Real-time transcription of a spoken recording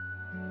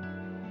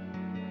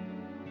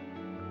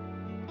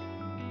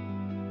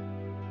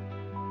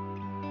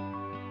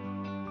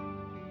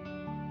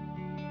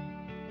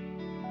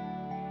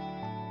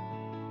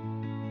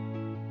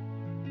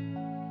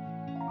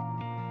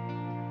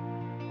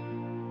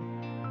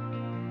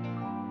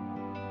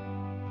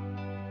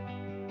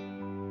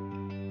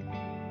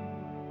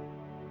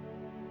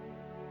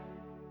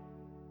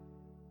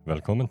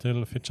Velkommen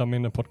til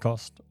Fitjarminne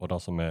Podkast, og det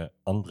som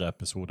andre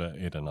episode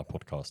i denne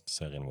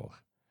podcastserien vår.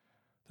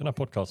 Denne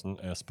podcasten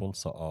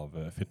sponsa av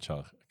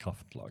Fitjar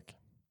Kraftlag.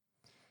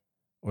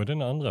 Og i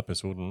denne andre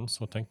episoden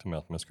så tenkte vi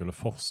at vi skulle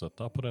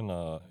fortsette på denne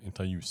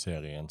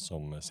intervjuserien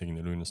som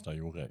Signe Lunestad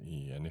gjorde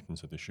i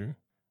 1977.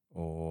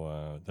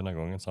 Og denne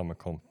gangen så har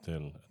vi kommet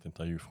til et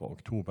intervju fra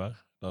oktober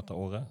dette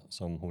året,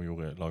 som hun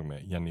gjorde i lag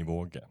med Jenny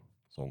Waage,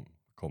 som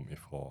kom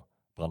fra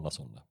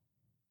Brandasundet.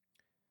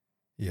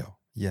 Ja,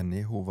 Jenny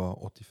hun var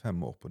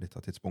 85 år på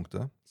dette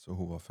tidspunktet, så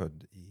hun var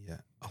født i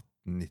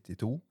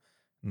 1892,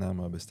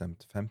 nærmere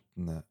bestemt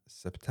 15.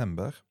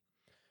 september.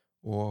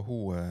 Og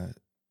hun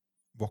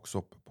vokste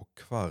opp på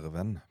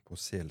Kvarven på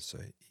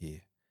Selsøy i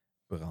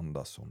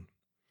Brandasund.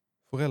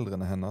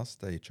 Foreldrene hennes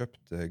de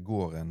kjøpte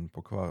gården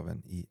på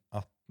Kvarven i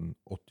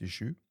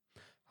 1887.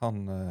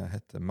 Han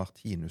hette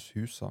Martinus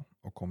Husa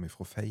og kom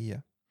ifra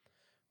Feie,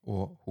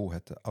 og hun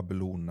hette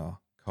Abelona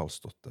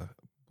Karlsdotter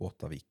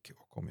Båtavik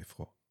og kom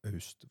ifra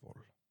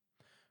Østvold.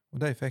 Og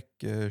de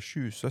fikk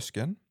 7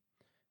 søsken.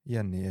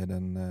 Jenny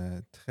den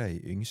 3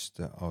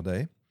 yngste av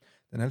dem.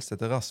 Den eldste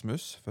heter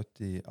Rasmus,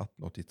 født i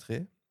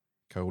 1883.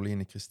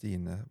 Karoline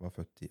Kristine var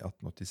født i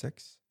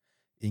 1886.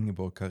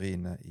 Ingeborg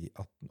Karine i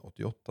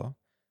 1888.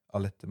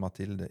 Alette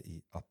Mathilde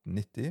i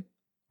 1890.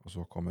 Og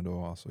så kommer da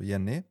altså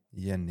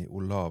Jenny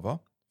Olava,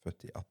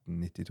 født i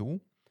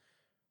 1892.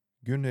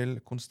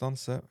 Gunhild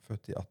Konstanse,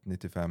 født i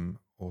 1895.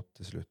 Og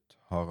til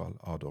slutt Harald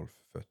Adolf,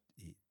 født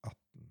i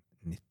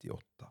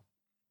 1898.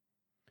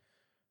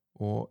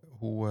 Og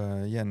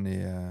Jenny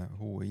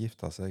hun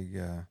gifta seg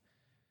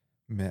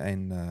med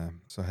en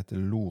som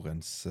heter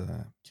Lorentz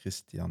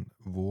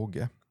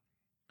Waage.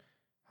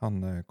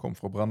 Han kom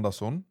fra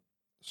Brandasund,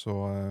 så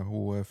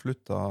hun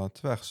flytta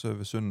tvers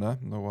over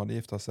sundet når hun hadde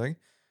gifta seg,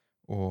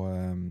 og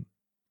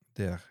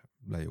der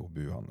ble hun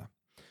buende.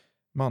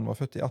 Mannen var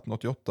født i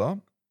 1888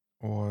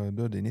 og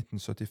døde i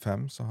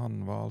 1975, så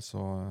han var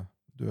altså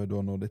død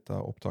da når dette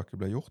opptaket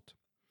ble gjort.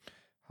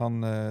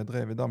 Han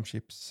drev i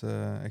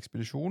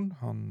dammskipsekspedisjon,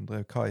 han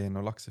drev kaien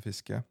og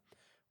laksefiske,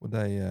 og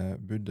de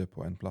bodde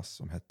på en plass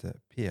som heter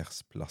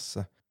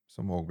Persplasse,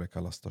 som også ble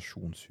kallet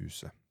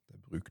Stasjonshuset. Det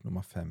er bruk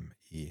nummer 5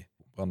 i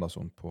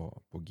Brandasund på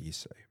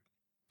Gisøy.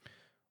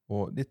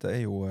 Og dette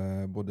er jo,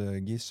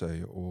 både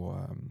Gisøy og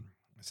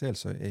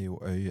Selsøy er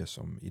jo øyer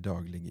som i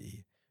dag ligger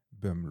i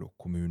Bømlo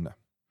kommune.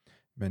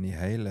 Men i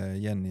hele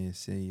Jenny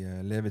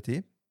sin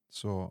levetid,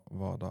 så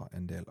var det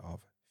en del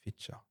av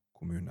Fitjar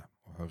kommune,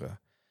 og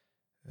hører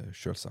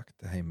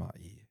selvsagt hjemme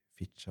i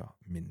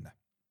Fitjarminne.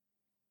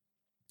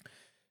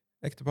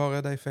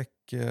 Ekteparet, de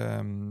fikk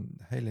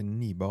hele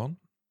 9 barn.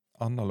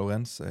 Anna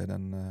Lorentz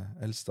den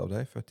eldste av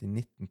dem, født i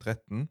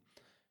 1913.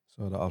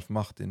 Så er det Alf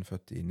Martin,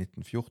 født i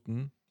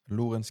 1914.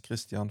 Lorentz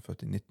Christian,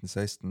 født i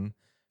 1916.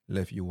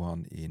 Leif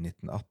Johan i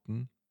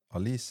 1918.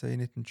 Alice i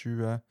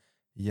 1920.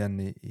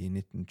 Jenny i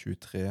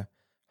 1923.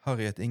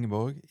 Harriet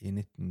Ingeborg i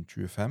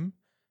 1925.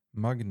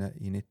 Magne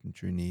i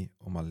 1929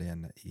 og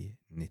Malene i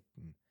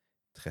 1931.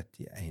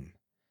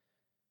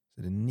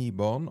 Så det er 9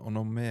 barn, og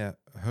når vi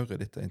hører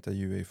dette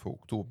intervjuet fra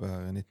oktober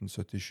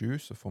 1977,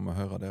 så får vi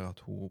høre der at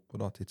hun på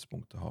det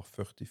tidspunktet har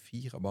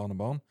 44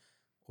 barnebarn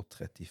og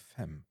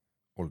 35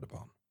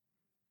 oldebarn.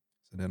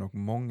 Så det er nok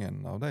mange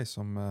av de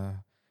som,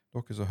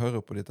 dere som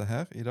hører på dette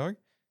her i dag,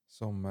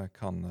 som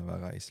kan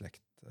være i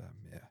slekt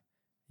med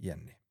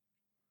Jenny.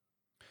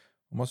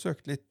 Og vi har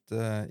søkt litt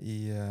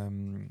i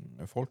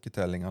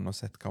folketellingene og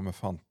sett hva vi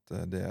fant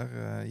der.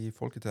 I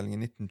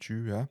folketellingen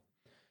 1920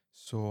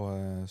 så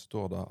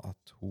står det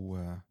at hun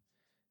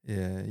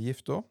er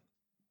gift da,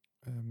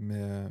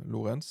 med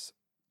Lorentz,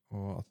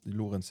 og at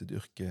Lorentz sitt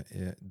yrke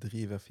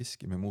driver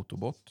fiske med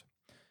motorbåt,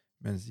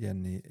 mens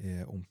Jenny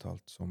er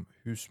omtalt som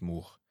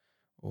husmor,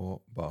 og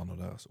barna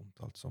deres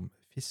omtalt som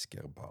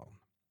fiskerbarn.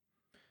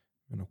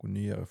 Men noen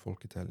nyere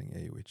folketelling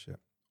er jo ikke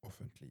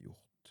offentlig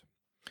gjort.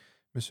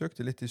 Vi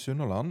søkte litt i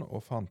Sunnhordland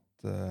og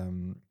fant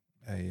en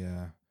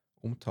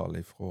omtale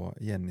fra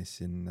Jenny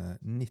sin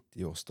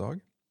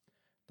 90-årsdag.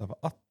 Det var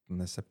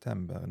 18.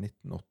 september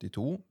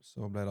 1982,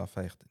 så ble det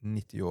feirt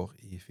 90 år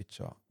i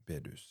Fitjar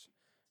bedhus.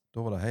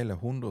 Da var det hele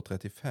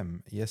 135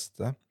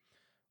 gjester,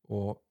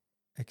 og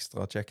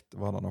ekstra kjekt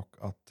var det nok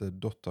at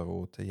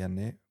datteren til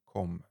Jenny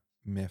kom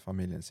med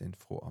familien sin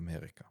fra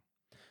Amerika.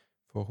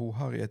 For hun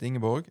Harriet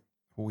Ingeborg,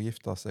 hun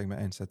gifta seg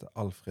med en som heter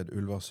Alfred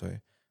Ulvarsøy,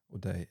 og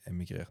de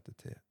emigrerte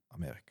til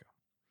Amerika.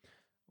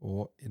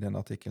 Og i den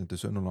artikkelen til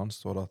Sunnhordland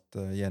står det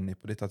at Jenny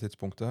på dette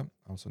tidspunktet,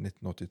 altså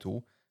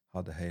 1982,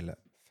 hadde hele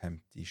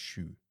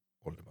 57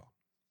 oldebarn.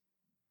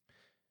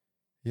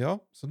 Ja,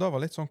 så det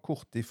var litt sånn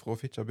kort ifra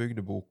Fitjar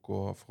bygdebok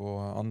og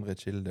fra andre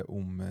kilder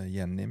om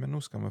Jenny, men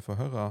nå skal vi få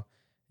høre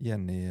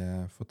Jenny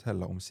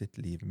fortelle om sitt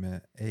liv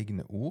med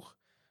egne ord.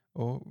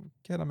 Og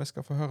hva er det vi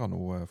skal få høre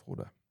nå,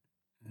 Frode?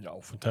 Ja,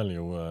 hun forteller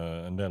jo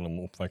en del om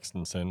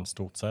oppveksten sin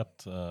stort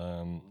sett,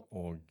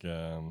 og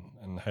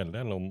en hel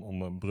del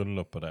om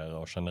bryllupet der,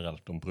 og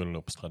generelt om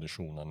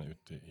bryllupstradisjonene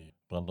ute i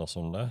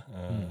Brandasundet.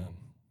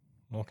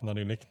 Noen av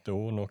de likte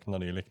hun, noen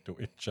av de likte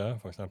hun ikke.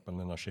 For eksempel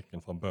denne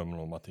skikken fra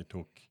Bømlo om at de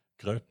tok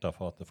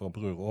grøtafatet fra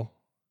brura.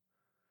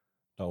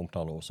 det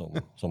omtaler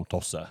hun som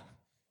tosse.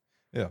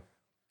 Ja.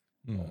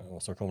 Og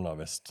så kom det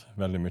visst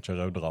veldig mye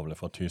rødravle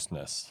fra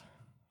Tysnes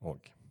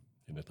også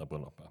i dette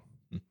brylluppet.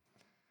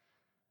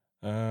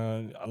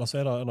 Ellers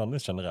er det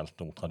litt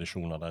generelt om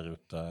tradisjoner der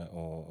ute,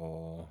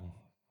 og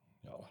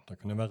ja, det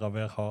kunne være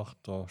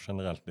værhardt, og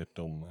generelt litt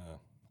om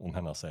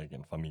hennes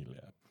egen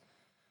familie.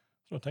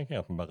 Så da tenker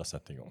jeg at vi bare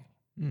setter i gang.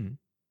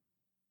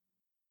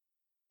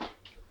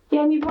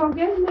 Jenny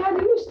Waage, vi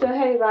hadde lyst til å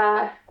høre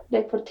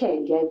deg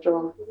fortelle fra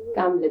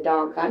gamle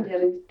dager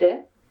der ute,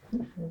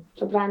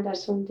 fra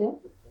Brandasundet.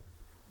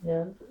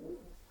 Ja,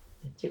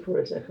 ikke hvor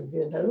jeg kan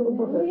begynne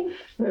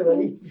når jeg var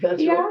liten,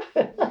 kanskje. Ja,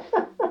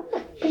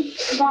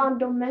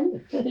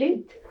 barndommen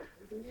litt.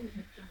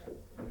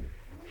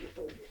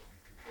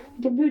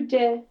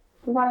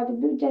 Hvor var det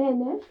bodde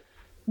henne?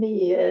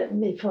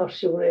 Min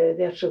farsjord er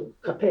der som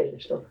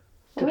kapellet står.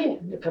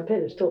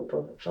 Kapellet står på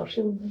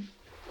farsjorden.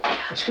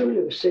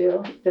 Skolehuset, ja.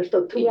 Det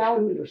står 2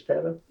 skolehus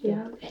der.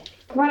 Ja.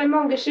 Var det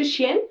mange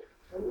søsken?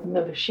 Vi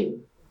var 7.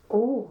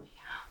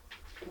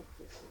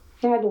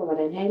 Ja, da var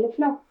det en hele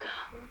flokk.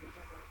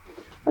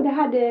 Og det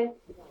hadde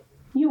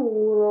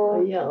jord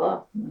og...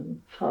 Ja,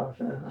 far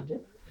hadde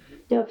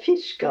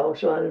fisker, og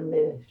så hadde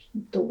vi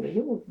dårlig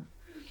jord.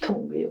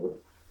 Tung jord.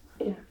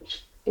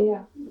 Ja.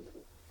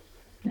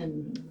 Men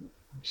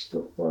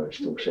var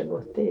stort sett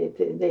godt.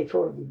 Det er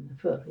formen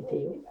før i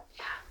tiden.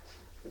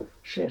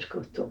 Svært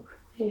godt også.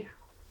 Ja,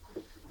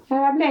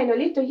 det ble noe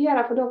litt å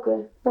gjøre for dere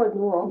både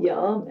nå også.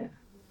 Ja,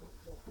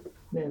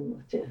 men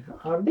måtte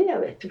arbeide,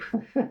 vet du.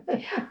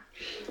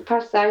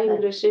 Passa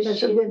yngre søsken. Men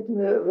så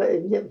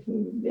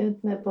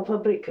begynte vi på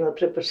fabrikken å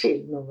treppe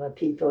sild når vi var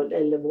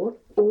 10-11 år.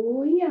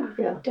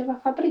 Ja, det var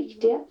fabrikk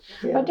der.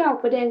 Var det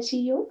på den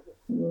siden?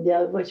 Ja,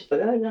 det var ikke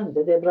på det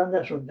landet, det er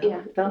Brandasundet. Ja.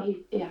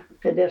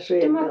 Det er der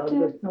så jeg har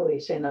blitt nå i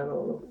senere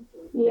år.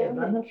 Det er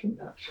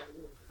Brandasundet, altså.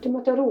 Du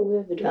måtte ro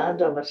over det. Ja,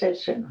 det var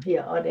selvsøgnet.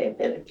 Ja, det er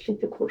bare et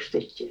lite kort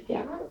stykke.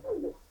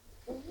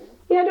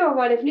 Ja, da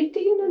var det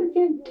flytting når du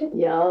begynte.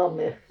 Ja,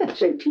 men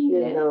så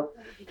begynte å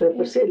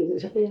treppe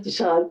sild. De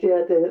sa alltid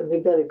at vi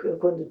bare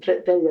kunne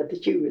telle til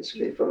 20, så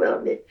vi får være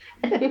med.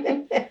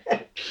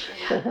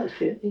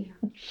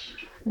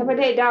 Det var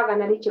de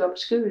dagene de ikke var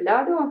på skolen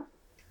da?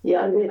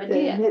 Ja,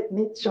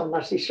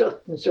 midtsommers i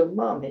 17 så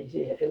var vi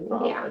ikke til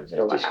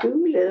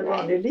skole. Det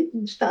var en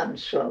liten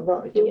stans, så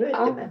var vi ikke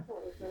møte med.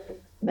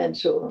 Men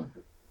så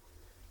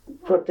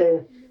for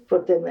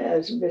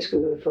vi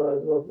skulle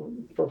gå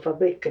på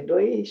fabrikken da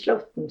i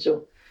Slotten,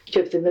 så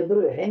kjøpte vi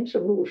brød hjem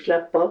som mor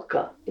slapp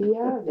baka.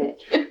 Ja vel.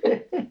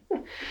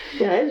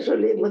 Ja, så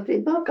måtte vi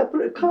baka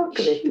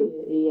kake litt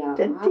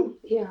den tid.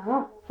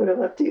 Ja. For det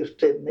var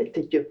dyrt med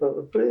å kjøpe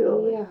brød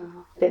og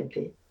den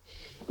tid.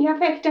 Ja,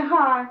 fikk du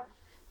ha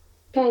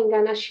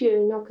pengene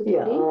selv noe til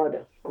det? Ja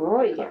da.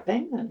 Ja.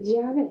 Pengene.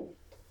 Ja vel.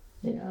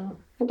 Ja.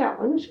 Da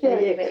var noe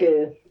spennende.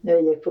 Når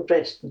jeg gikk på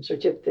presten, så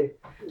kjøpte jeg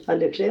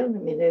alle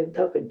klærne mine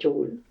unntatt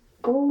kjolen.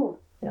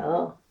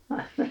 Ja.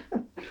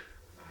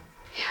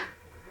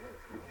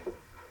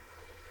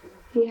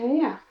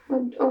 Ja.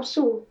 Og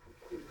så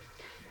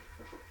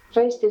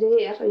reiste det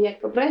her og gikk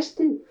på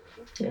presten?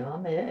 Ja,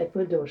 men jeg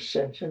bodde hos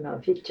sånne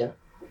Fitjar.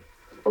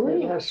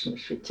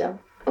 Fitjar.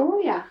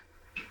 Ja.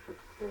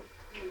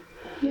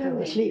 Det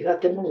var slik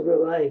at mor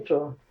var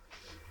fra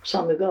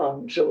samme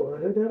garden, så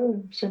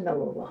hun sønne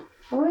var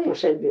på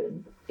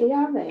Selbjørn.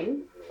 Ja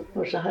vel.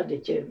 Og så hadde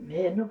ikke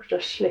vi noe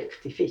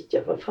slekt i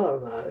Fitjar, for far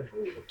var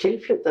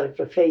tilflyttet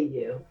fra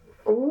Feie,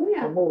 og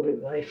mor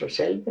var fra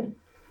Selbjørn.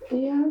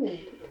 Ja vel.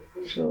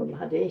 Så vi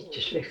hadde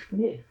ikke slekt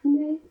med.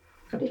 Nei,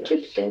 det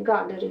kjøpte ga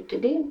der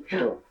ute det.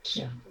 Ja.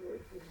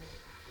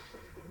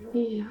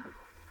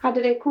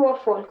 Hadde de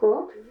kårfolk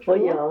også?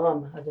 Ja,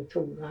 vi hadde 2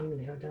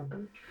 gamle, og de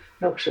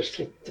var også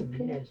slitt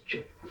med melk.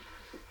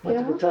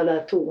 Måtte betale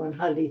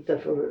 2,5 liter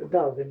for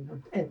dagen,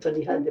 enten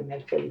de hadde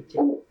melk eller ikke.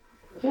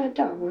 Ja,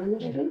 da var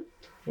det slitt.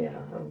 Ja,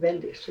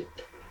 veldig slitt.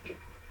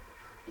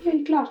 Ja,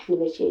 klart de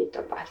vil ikke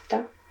ete opp alt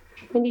da.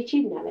 Men de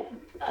kjenner det.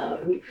 Ja,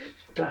 hun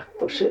drakk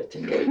på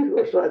søten melk,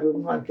 og så var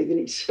hun mann til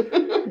gris.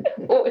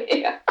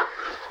 Ja.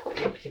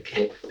 Det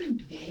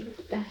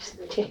er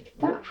kjekt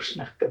da. Hvorfor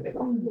snakker vi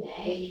om?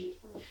 Nei.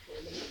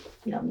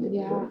 Ja, men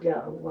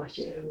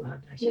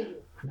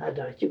han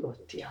hadde ikke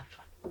gått i alle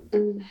fall.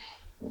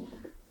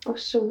 Og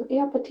så,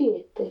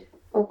 poteter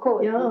og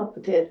kål. Ja,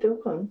 poteter og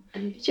korn.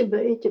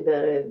 Ikke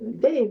bare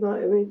det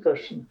var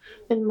Vikarsen,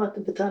 men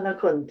måtte betale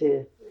korn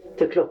til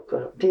klokka,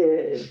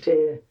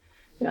 til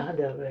han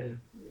der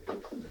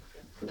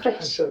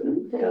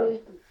presten.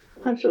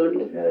 Han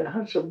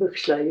som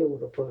buksla i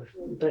jorda på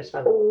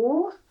prestaven.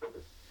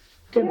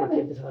 Det måtte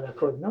jeg betale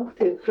korn nå,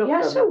 til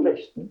klokka med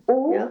presten.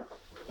 Ja.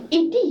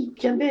 I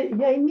dit? Ja,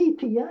 i min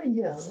tid,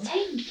 ja.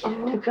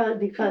 Sier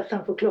de kalte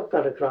han for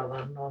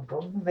klokkarekraveren når han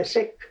kom med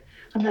sekk.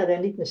 Han hadde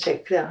en liten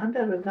sekk der. Han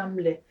der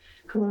gamle,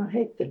 hva var han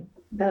heter?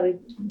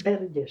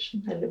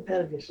 Bergesen, eller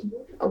Bergesen.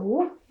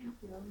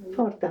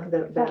 Far til han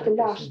der Bergesen.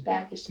 Lars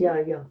Bergesen? Ja.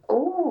 Det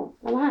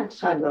var han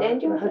som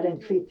Han hadde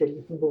en hvite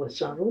liten båt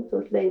som han rådde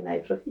og leina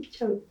ifra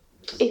Fitjar.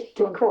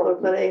 Etter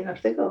korn? Hver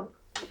eneste gang.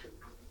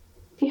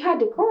 De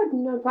hade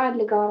koden på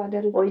alla gårdar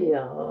där ute. Oj,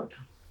 ja.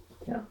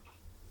 Ja.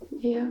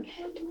 Ja.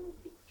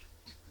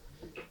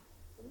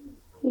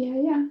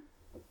 Ja.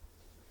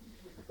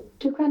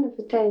 Du kan ju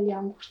fortälja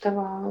om hur det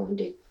var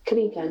under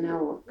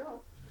krigarna och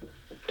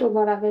då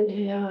var det väl...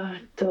 Ja,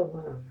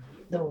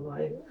 då var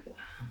jag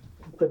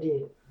på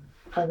de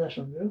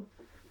Brandasundet då.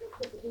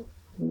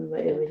 Men var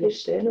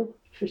övergifte då,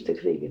 första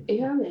krigen.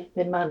 Ja,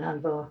 Min man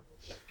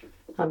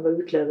han var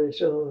utlärd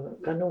så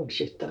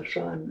kanonskyttar så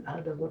han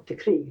hade varit i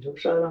krig då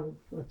så han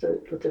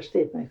låt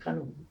sted med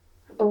kanon.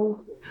 Och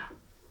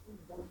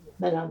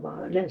Men han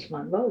var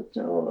länsman var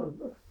och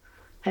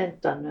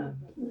hämtade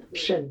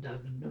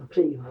söndagen och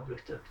kriget var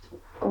brutit upp.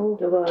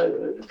 Det var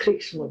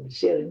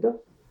krigsmobilisering då.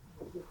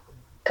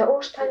 vad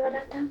årstal var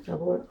detta? Det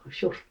var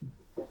 14.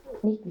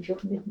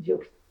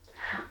 1914.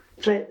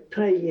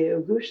 3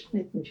 august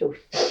 1914.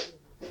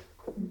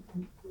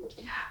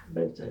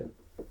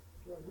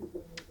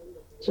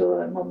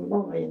 Så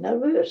många är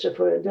nervösa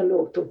för det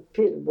låg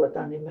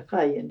torpedbåtarna med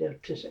kajen där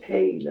till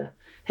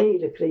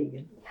hela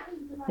krigen.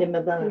 Det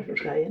med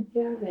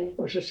Brandasundet.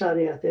 Och så sa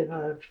de att det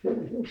var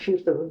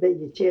fyrte på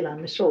bägge källan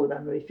med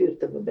sådan och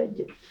fyrte på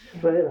bägge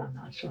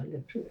rörarna alltså.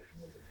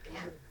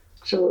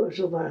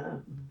 Så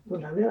var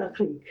det vara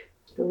krig.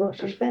 Det var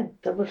så spänt,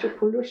 det var så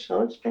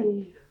kolossalt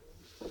spänt.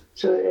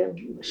 Så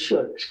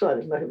själv ska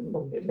det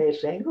med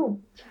sig en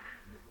gång.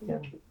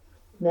 Ja.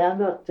 När han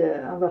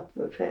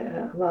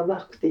var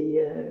vakt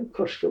i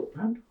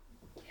Korsfjorden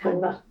på en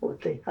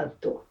vaktbåt i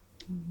halvt år.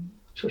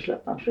 Så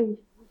slapp han fri.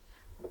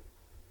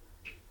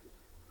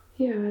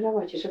 Ja, det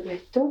var inte så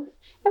lätt då.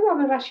 Det var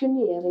väl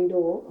rationering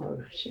då. Ja,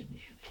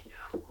 rationering,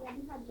 ja.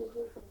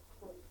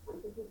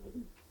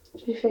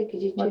 Så vi fick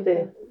inte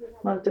köpa.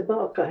 Man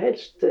tillbaka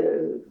helst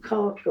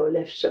kaka och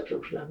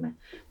läfsapråsla med.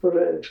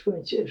 För skulle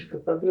inte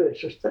köpa bröd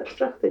så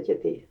strax det inte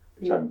till.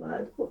 Sån var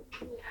det på.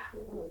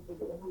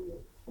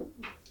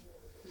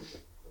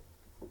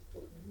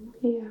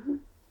 Ja.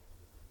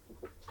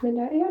 Men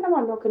det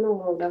var någon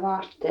år det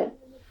var det.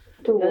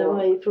 Ja, det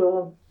var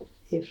ifrån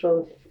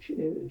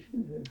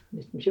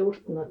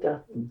 1914 och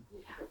 18.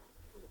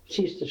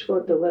 Sista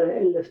skottet var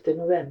 11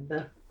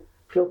 november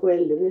klockan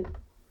 11.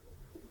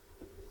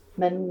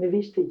 Men vi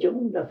visste inte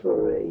om det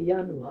för i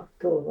januari.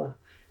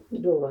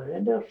 Då var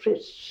den där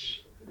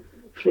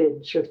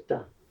freden slutta.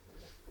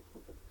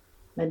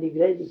 Men de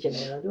grädde inte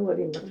mer. Då var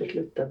de måste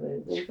sluta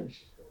med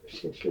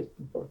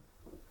slutten på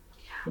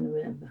i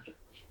november.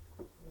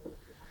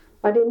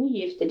 Var det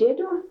nygifte det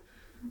då?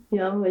 Ja,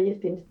 jag var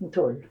gift i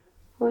 1912.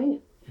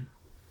 Oj.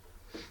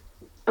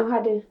 Och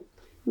hade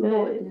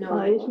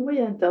Nej, små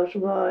jäntor så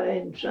var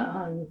en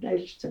han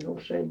äldste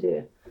nog så är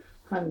det.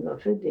 Han var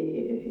född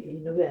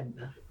i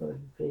november på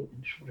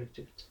krigen som bröt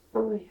ut.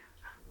 Oj.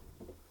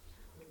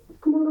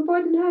 Hur många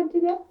barn hade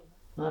det?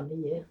 Ja,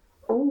 9.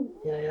 Ja,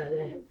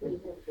 det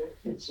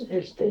är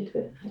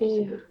äldste.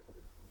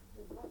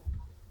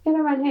 Ja,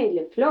 det var en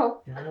hel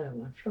flock. Ja, det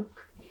var en flock.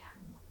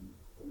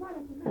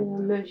 Det var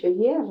mycket att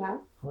göra.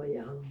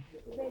 Ja.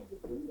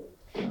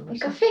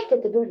 Vad fick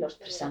det till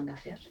bröllopspresanger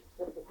för?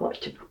 Var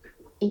inte nog.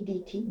 I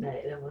din tid?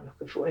 Nej, det var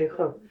något få. Jag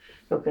har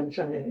någon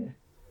sån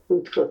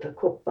utklottad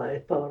koppar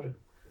ett par.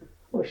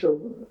 Och så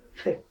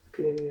fick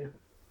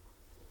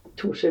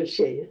 2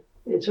 sältjejer.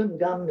 Ett sån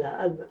gamla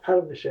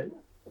arbetsöl.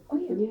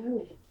 Oj,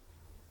 det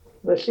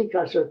var slik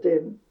alltså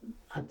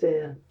att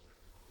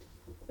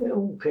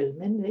onkel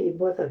min i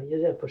Båtavie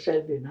där på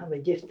Selbyn, han var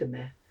gift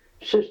med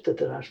syster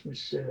till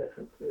Rasmus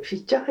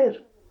Fitjar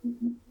här.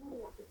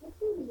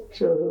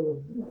 Så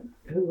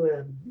hon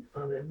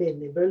var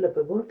ben i bröllop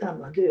på båt, han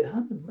var död,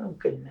 han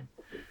onkel min.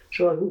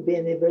 Så var hon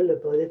ben i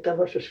bröllop och detta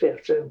var så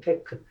svårt så hon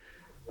fick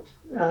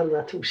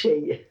alla 2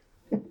 tjejer.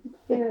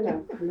 Ja,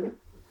 det var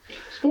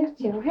svårt,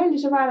 ja. Och hellre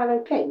så var det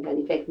väl pengar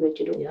ni fick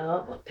mycket då?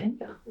 Ja,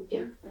 pengar.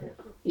 Ja.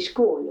 I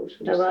skål och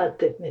så. Det var allt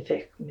det vi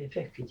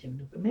fick inte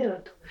något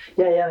mer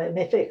då. Ja,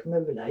 vi fick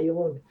möbler ju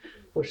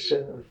hos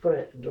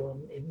föräldrar,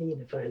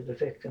 mina föräldrar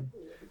fick en,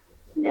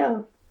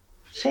 ja,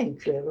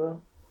 sängkläder och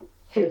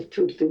helt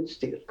fullt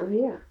utstyr.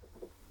 Ja.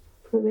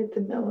 För vet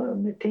inte,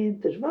 med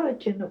tänkte så var det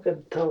inte någon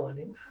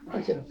betalning, det var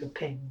inte några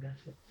pengar.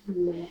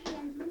 Nej.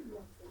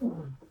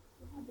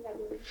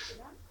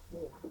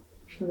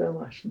 Så det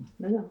var sånt,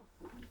 men ja.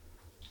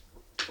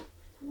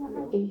 Ja.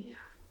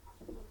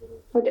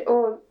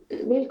 Och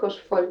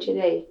villkorsfolk i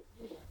dig?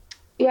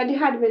 Ja, de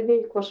hade väl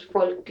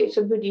villkorsfolk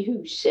som bodde i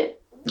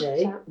huset?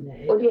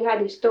 Nej. Och de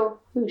hade stå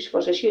hus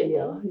för sig själva?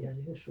 Ja, de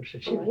hade hus för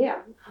sig själva. Ja.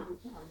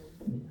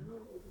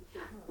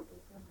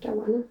 Det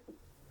var nog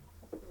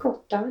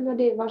gott när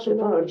det var så det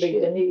var långt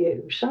byggde nya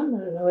hus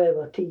när jag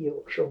var 10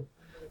 år så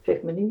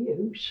fick man nya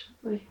hus.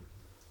 Oj.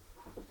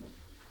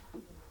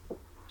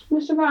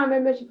 Men så var han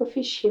väl mycket på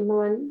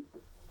Fitjarminne?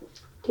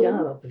 Ja,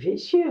 han var på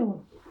Fitjar.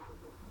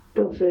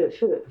 Då för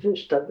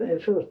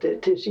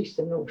till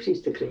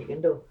sista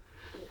krigen då.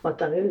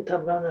 Att han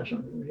övertog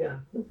Brandasundet, ja.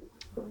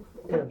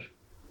 Där.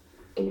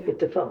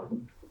 Efter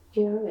faren.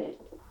 Jag vet.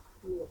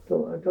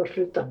 Då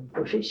slutade han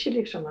på fiske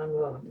liksom. Han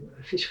var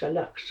fiskade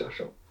lax och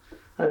så.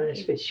 Hade en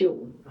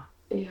expedition.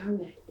 Jag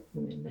vet.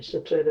 Nästa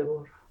 3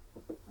 år.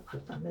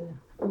 alt med det.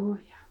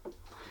 Ja.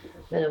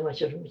 Men det var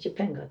ikke så mye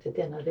penger til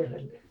denne der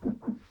heller.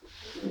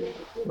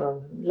 Det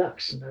var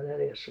laksen og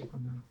det så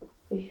kunne.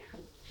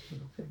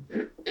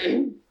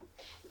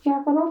 Ja,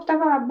 hvor ofte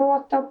var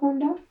båter på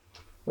der?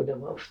 Og det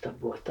var ofte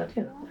båter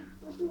der.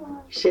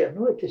 Ser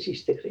nå etter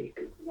siste krig.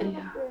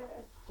 Ja.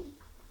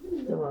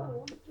 Det var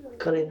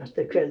hver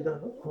eneste kveld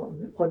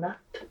og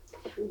natt.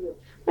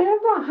 Men det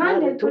var Jeg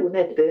hadde handel 2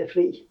 netter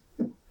fri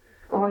ja.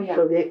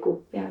 for veko.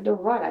 Ja, da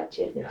var det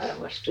ikke. Ja,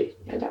 det var stritt.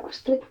 Ja, det var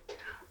stritt.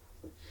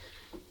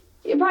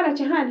 Var det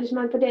ikke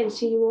handelsmann på den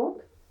siden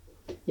også?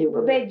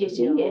 På begge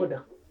sider? Ja, da.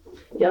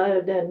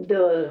 Ja,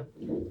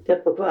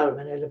 der på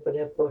Kvarven eller på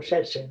der på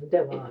Selsøen,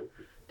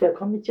 der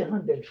kom ikke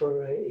handel for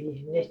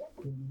i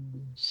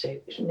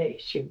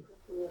 1907.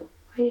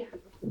 Ja.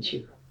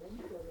 7.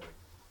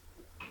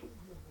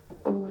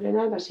 Og den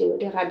andre siden,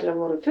 der hadde det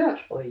vært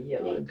før? Oi, ja,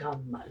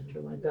 gammel.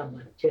 Det var en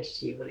gammel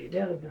gjestgiveri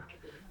der.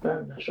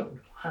 Brandasundet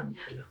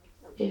handel.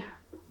 Ja.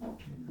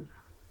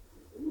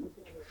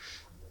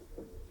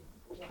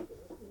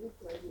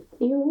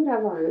 Jo,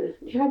 det var det.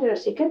 De hadde det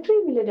sikkert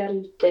trivelig der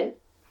ute.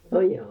 Å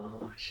ja,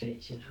 sier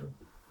ikke det.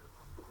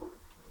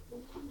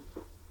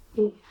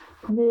 Ja.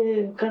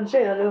 Vi kan si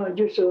at det var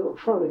just så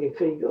forrige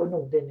krig og nå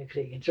denne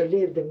krigen, så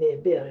levde vi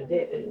bedre.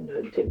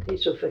 De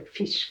som fikk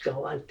fiske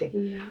og alt det.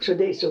 Ja. Så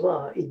de som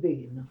var i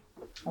byen.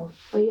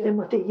 De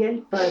måtte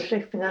hjelpe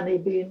slektningene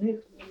i byen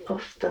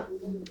ofte.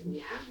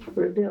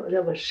 For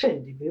det var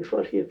synd i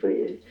byfolket, for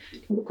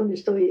de kunne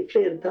stå i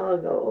flere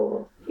dager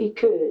og I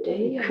kø, det.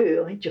 i kø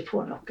og ikke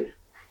få noe.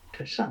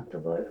 Det er sant, det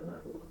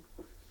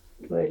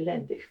var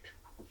elendig.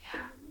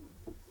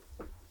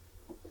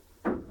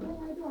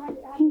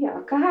 Ja,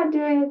 hvordan hadde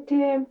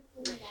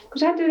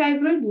de i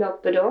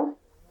bryllupet da?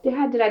 De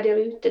hadde det der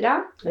ute da?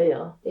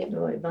 Ja, det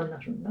var i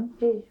Brandasundet.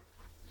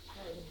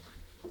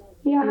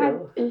 Ja,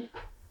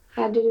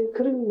 hadde du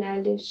krone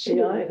eller sju?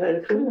 Ja, jeg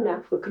hadde krona.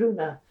 For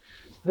krona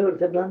hørte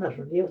til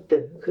Brandasundet. De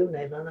 8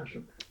 kroner i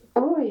Brandasundet.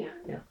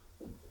 Ja.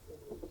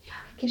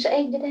 Hvem som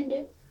eide den, du?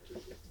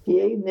 De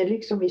egne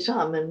liksom i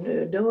sammen.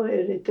 Da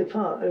det til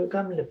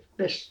gamle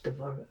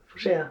bestefar, for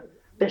å si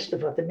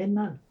bestefar til min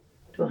mann.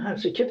 Det var han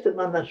som kjøpte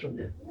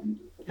Brandasundet.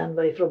 Han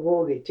var fra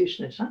Waage i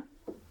Tysnes.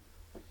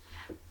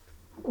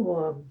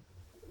 Og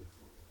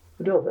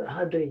da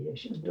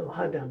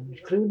hadde han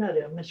krona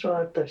der, men så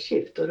hadde det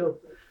skift.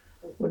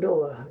 Og da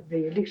var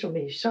vi liksom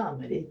i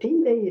sammen. I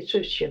 10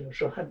 søsken, og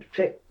så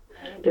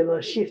det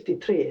var skift i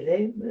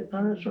 3,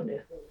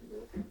 Brandasundet.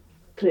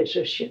 3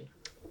 søsken.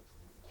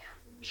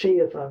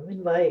 Svigerfar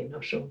min var en,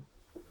 og så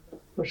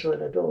var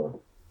det da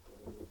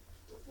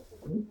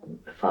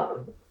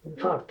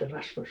far til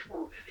Rasmus, jeg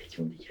vet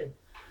ikke om de kjenner.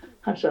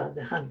 Han som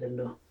hadde handel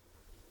og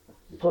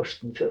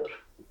posten før.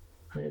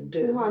 Han er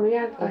død. Du har nå i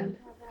hvert fall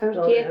hørt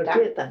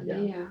Hørt ja.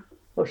 Ja.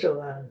 Og så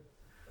var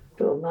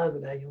da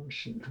Magda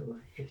Jonsen, hun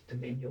var gift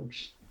med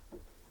Jonsen.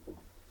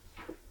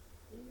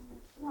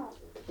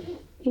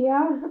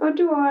 Ja, og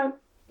da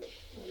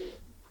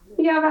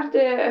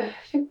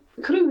fikk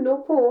krona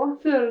på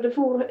før du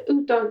for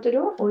utdannelse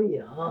da? Å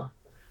ja,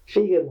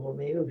 svigermor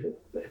mi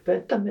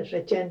pynta med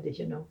seg, kjente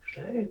ikke noe.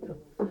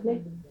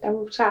 Det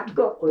var satt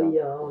godt. Å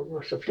ja, hun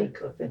var så flink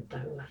å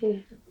pynta.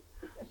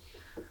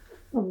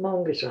 Og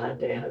mange som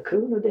hadde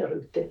krona der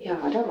ute. Ja,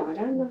 det var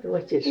det. Det var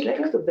ikke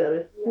slekt å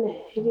bære. Nei.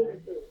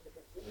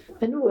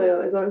 Men nå har jeg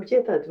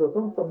ikke at du har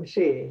kommet på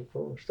museet på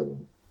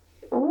Stolen.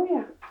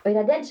 Ja. Og er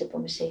det den som er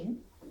på museet?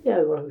 Ja,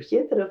 jeg har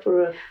ikke det, for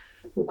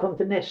hun kom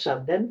til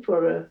Nesshavn, for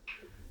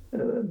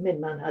min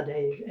mann hadde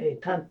en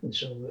tanten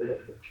som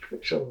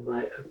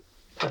var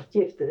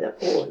gift der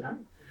på Åland.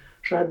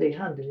 Så hadde de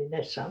handel i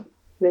Nesshavn.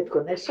 Vet du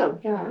hva Nesshavn?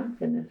 Ja.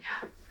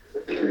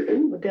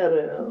 Og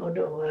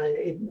da var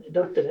en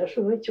datter der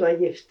som ikke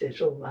var gift,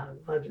 som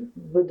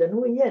bodde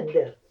nå igjen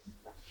der.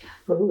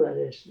 Og hun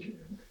hadde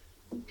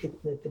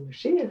gitt ned til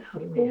museet, har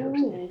vi hørt.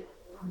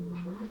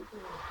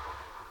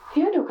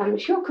 Ja, da kan vi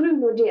se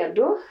krona der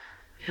da.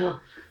 Ja,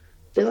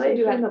 det var en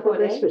krona på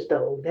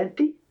Vestbestad også den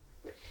tid.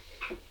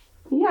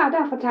 Ja,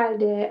 da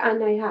fortalte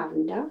Anna i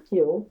havn da.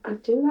 Jo. At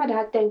du hadde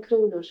hatt den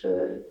krona så...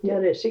 Ja,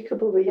 det er sikker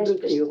på, vi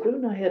brukte jo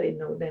krona her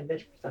inne, og den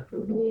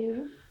Vestbestad-krona. Ja.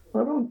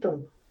 Og rundt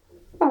om.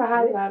 Bare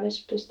halva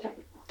Vestbestad.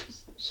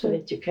 Så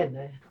vet ikke hvem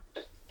det er.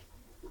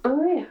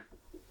 Ja.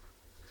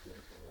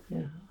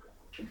 Ja.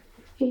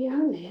 Ja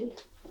vel.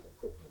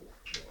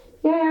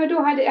 Ja,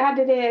 da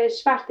hadde det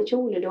svarte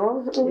kjole da,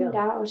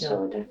 onda, og så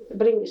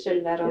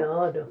bringesølver.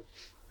 Ja da.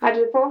 Hadde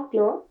det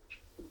forklå?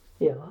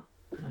 Ja.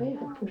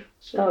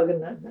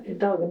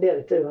 Dagen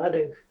deretter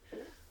hadde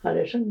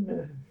jeg sånn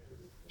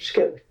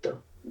skaut og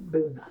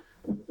bunad.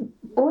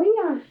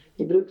 Ja.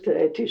 Vi brukte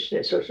det i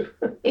Tysnes også.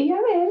 Ja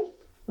vel.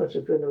 Og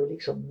så kunne vi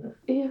liksom,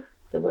 Ja.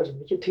 det var så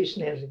mye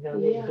tysnesinger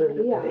i Ja.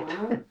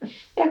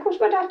 Ja, hvordan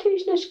var det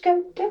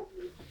Tysnes-skautet?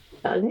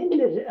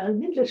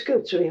 Alminnelig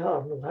skaut som vi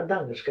har nå,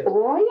 hardangerskaut.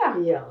 Ja.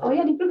 Ja.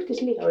 Ja, de brukte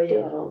slikt Ja.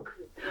 der også.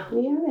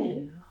 Ja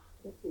vel.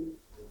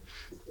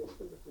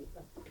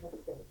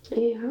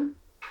 Ja.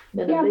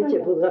 Men de ble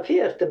ikke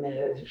fotografert med,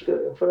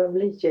 for de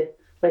ble ikke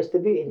reiste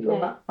til byen, for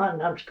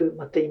mannen han skulle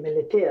måtte i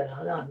militæret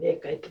halvannen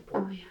veka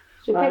etterpå.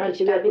 Så Han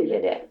fikk ikke ville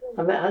det.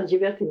 Han hadde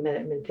ikke vært i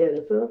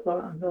militæret før, for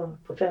han var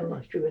på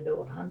 25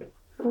 år han da.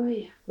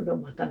 Og da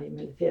måtte han i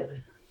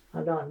militæret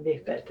halvannen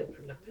veka etter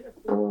bryllupet.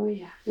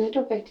 Nei,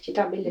 da fikk de ikke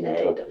ta bildet.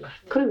 Nei, det var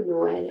Kruno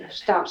eller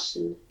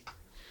Stasen.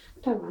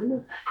 Det var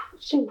noe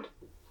synd.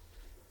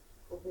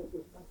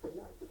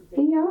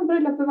 Ja,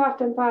 bryllupet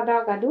varte en par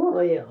dager da.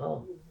 Å ja.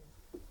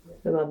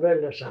 Det var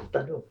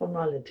bryllupsaften da, kom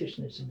alle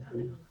tusenhusene.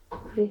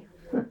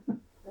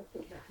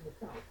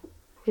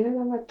 Ja, det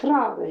var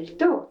travelt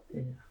da.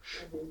 Ja.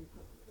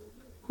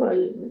 Og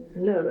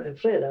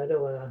fredag da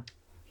var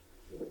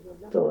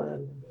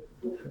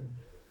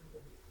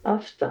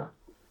aften,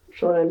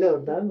 så var det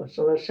lørdag, og så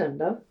var det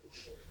søndag.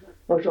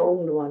 Og så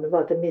ungdommene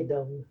var til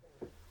middag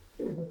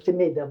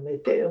med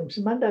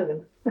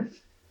ungdomsmandagen.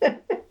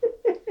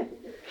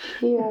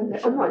 Ja,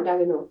 og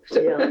mandagen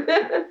også. Ja,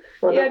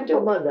 og da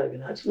på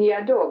mandagen altså. Ja,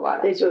 da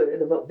var det.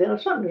 Det var bare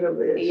sånn som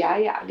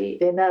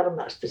det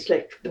nærmeste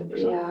slekten.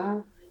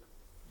 Ja.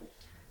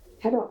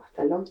 Ja, da var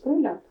det langt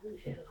bryllup.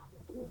 Ja.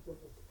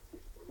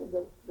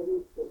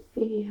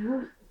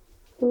 Ja.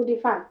 Hvor de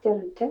fant det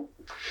rundt det?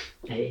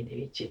 Nei, det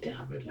var ikke det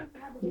bryllup.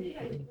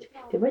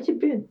 Det var ikke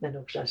begynt med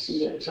noe slags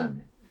sånn.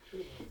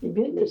 De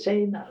begynte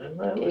senere,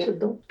 men det var så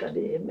dumt at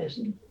de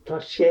ta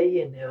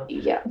skjeiene og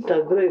ta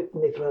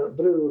grøten fra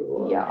bror,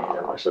 og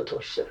det var så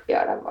tosse.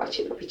 Ja, det var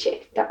ikke noe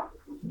kjekt da.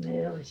 Nei,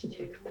 det var ikke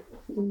kjekt.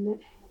 Nei.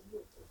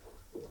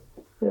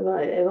 Jeg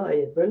var i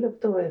et bryllup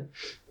da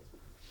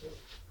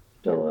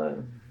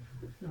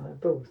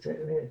bror til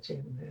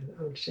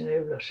Ulsen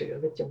Øvlasjø, jeg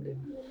vet ikke om du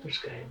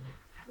husker henne.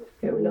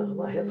 Øvla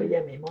var her på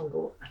hjemme i mange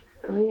år.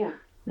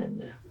 Men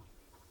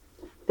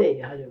de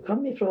hadde jo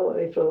kommet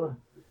fra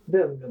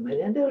Bømlo med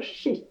den der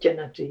skikken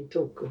at de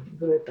tok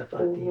grøta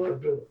fatt i fra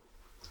bror.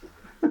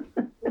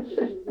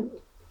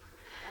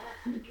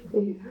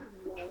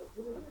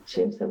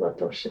 Synes det var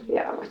torset.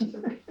 Ja, det var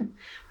ikke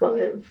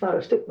noe.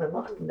 Bare stykk med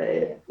maten.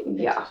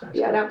 Ja,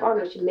 det var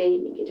nok ikke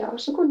mening i dag.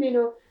 Så kunne de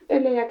nå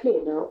ødelegge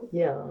klærne.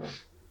 Ja.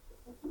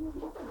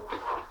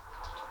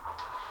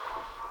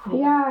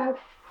 Ja,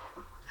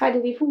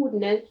 hadde de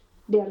fodene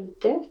der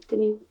ute?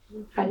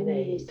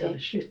 Nei, det var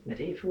slutt med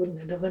de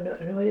fodene.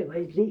 Når jeg var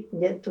en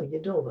liten jentunge,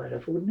 da var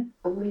det fodene.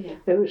 Ja.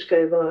 Jeg husker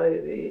jeg var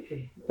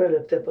i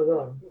bryllup der på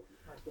gården.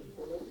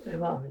 Jeg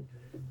var vel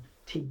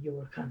 10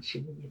 år, kanskje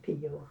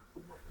 9-10 år.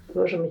 Det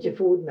var så mye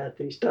fodene at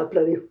vi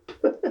staplet de opp.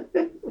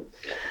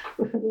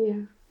 Ja.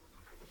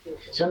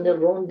 Sånne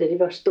runde, de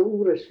var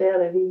store,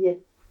 svære, vide.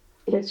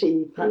 Like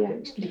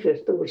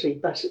store som i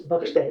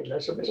bakstedler,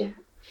 som jeg sa.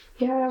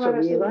 Ja,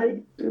 det var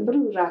sånn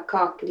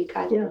brorakaker de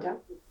kalte det.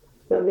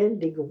 Det var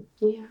veldig god.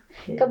 Ja.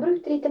 Hva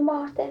brukte de til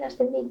mat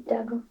eneste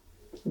middag?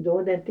 Da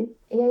den tid?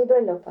 Ja, i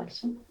bryllup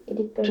altså. I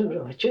ditt Så det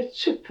bryllup. var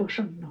kjøttsuppe og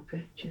sånn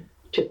noe.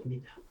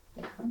 Kjøttmiddag.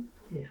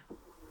 Ja.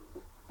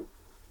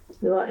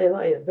 Jeg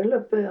var i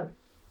bryllup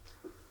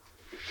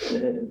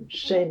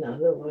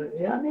senere.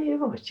 Nei, jeg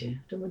var ikke.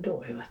 Det var da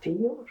jeg var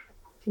 10 år.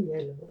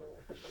 10-11 år.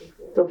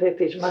 Da fikk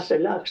de så masse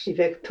laks. De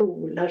fikk 2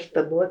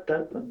 lasta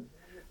båter.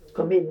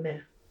 Kom inn med.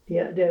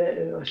 Det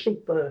var slik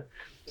på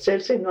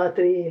selvsyn at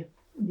de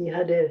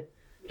hadde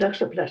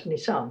lakseplassen i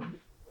sammen.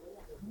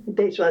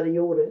 De som hadde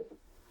jordet,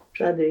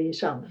 så hadde de i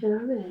sammen.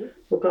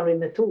 Så kom de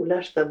med 2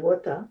 lasta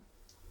båter.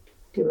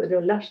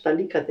 De lasta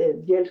like til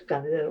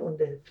bjelkene der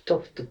under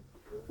toften.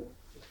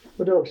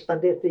 Og da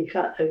spanderte de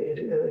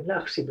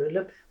laks i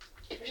bryllup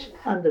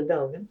andre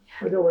dagen.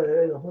 Og da var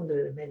det over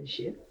 100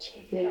 mennesker.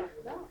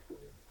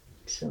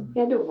 Så.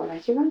 Ja, da var det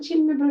ikke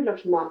vanskelig med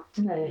bryllupsmat.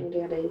 Nei.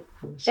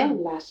 Den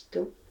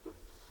lasta.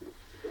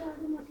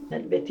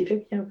 Men vet de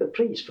fikk ikke noe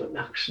pris for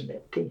laksen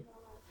den tid.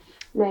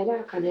 Nei, det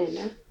kan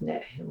hende.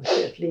 Nei, det var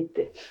helt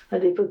lite.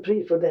 Hadde de fått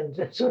pris for den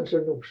sånn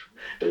som nå.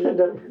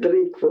 Det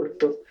gikk fort.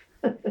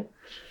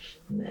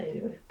 Nei, du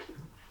vet.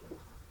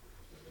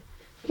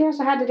 Ja,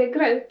 så hadde det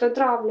grøt og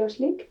dravle og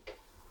slikt.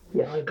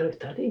 Ja,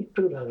 grøt hadde de.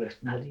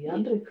 Brodagrøten hadde de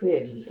andre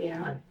kvelden.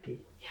 Alltid.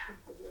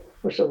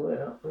 Og så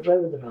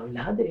rødravle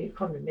hadde de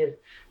kommet med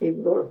i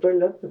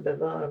bryllupet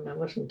bevare, men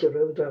var sånn ikke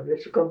rødravle,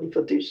 så kom de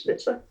på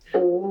Tysnes.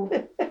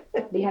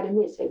 De hadde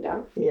med seg da.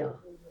 Ja.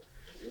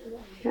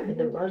 Men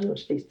det var jo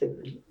spiste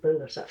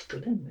bryllupssaft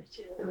og den, vet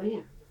du.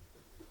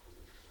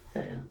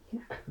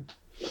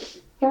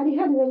 Ja, de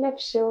hadde vel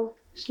lepse og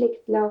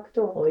slikt lagt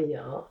også. Å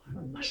ja,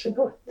 masse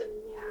godt.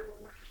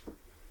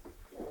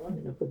 Men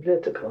noe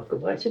bløtkake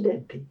var ikke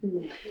den tid.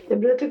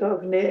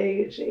 Bløtkakene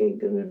er i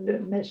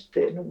grunnen mest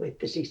nå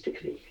etter siste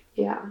krig.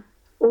 Ja.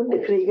 Under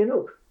krigen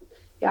også.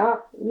 Ja.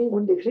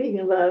 Under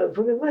krigen var,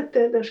 for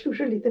det skulle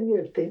så lite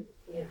mjøl til.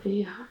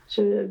 Ja.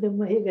 Så det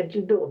var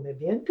egentlig da vi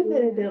begynte med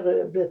de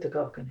der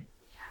bløtkakene.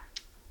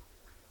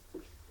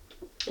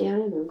 Ja,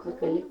 det er noe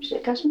godt med lepse.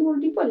 Hva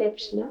smør de på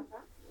lepsene?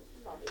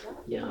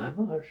 Ja,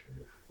 det var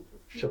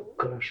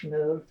sukker og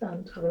smør og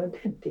andre og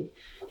den tid.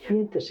 Jeg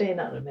begynte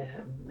senere med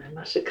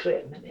masse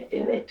krem, men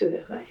jeg vet jo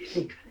hva jeg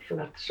liker. Jeg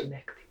ble så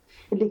mektig.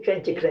 Jeg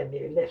liker ikke krem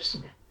i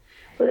lefsene.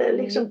 For det er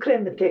liksom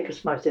kremet teker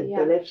smaken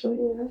til lefsene.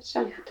 Ja,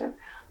 sant.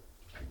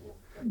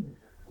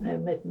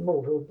 Med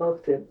mor hun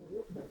bakte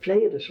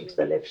flere sorts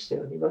lefse,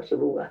 og de var så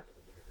gode.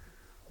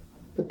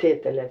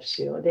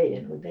 Potetelefse, og det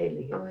er noe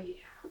deilig. Oj.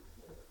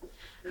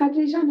 Hade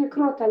de sådana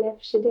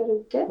kråtalefse där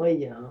ute? Å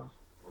ja,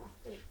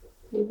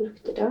 De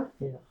brukte det?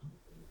 ja.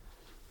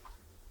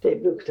 Det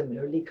brukte vi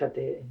jo like at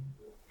det,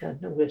 ja,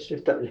 nå har jeg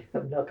sluttet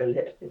å lage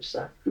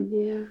lefse.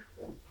 Ja.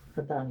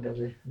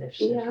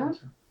 Hardangerlefse. Ja.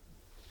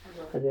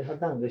 Det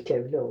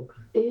hardangerkjevle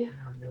også. Ja.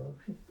 Ja, det var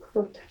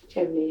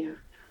Kråtalkjevle, ja.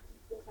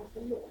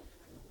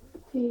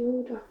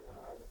 Jo då.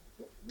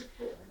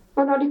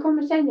 Och när de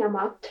kommer sänga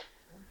mat,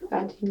 vad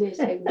hade de med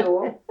sig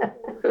då?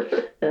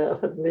 Ja,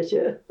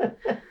 mye.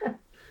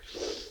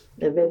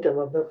 Jeg vet det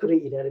var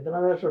bakeri der, men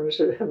annars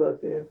så det var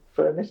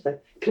for det meste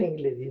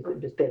kringle de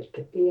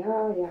bestilte.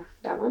 Ja, ja,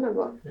 det var nog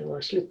gott. Det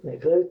var slutt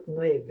med grøten,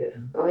 og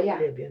jeg Ja.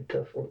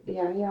 begynte å få.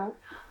 Ja, ja.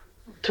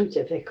 Jeg tror ikke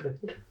jeg fikk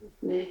grøt.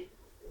 Nej.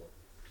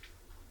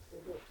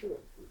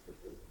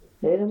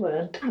 Nei, det var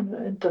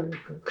enten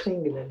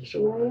kringle eller så.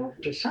 Ja, ja.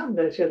 Så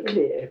samlet jeg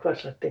klær hva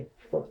slags ting.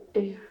 Ja.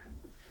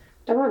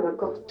 Det var nog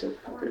gott.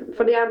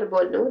 För de andra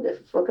både nog, det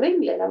för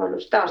kringle, det var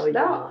nog stas Å, då.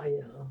 ja,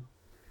 ja.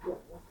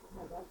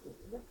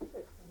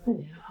 Ja.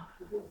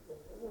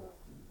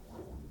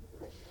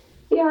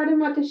 Ja, de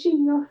måtte sy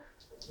og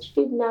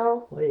spinne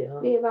og Å, ja.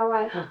 veva og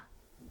alt.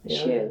 Ja,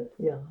 Sjøl.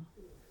 ja.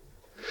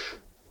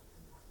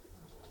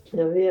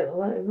 Ja,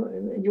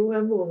 jo,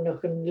 jeg må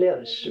noen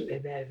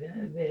læresveveg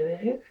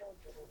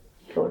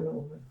på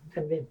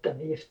den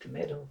vinteren jeg gifte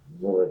meg. Da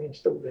var jeg en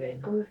stor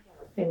en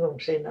gang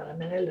senere,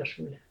 men ellers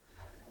ble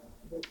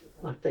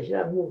det ikke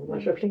der. Mor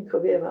var så flink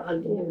å veve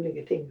alle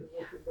mulige ting.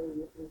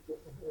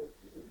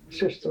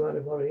 Søster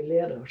hadde vært i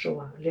lære, og så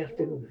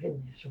lærte hun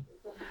henne. Så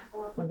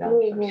hun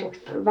danset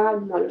sånt.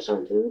 Valmål og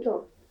sånt hun da.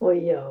 Og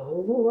ja,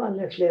 hun var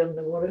alle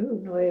klærne våre,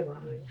 hun og jeg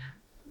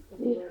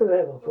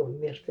var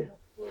konfirmert.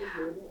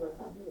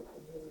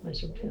 Men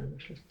så ble han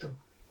slutt.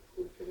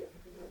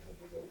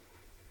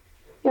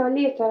 Ja,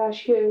 letar av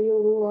sjøl jo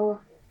og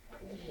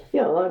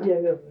Ja,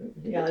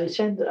 jeg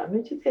kjente det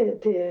mye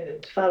til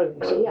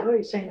fargen, så var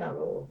jeg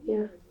senere.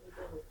 ja.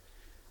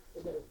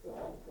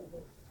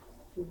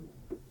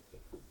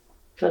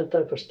 Kalte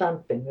det for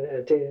stamping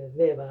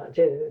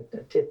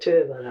til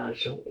tøvere,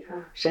 altså.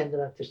 Ja. Sendte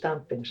det til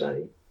stamping, sa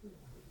de.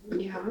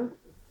 Ja.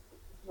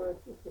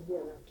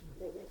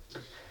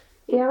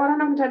 Ja, var det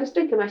noen som hadde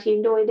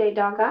strikkemaskin da i de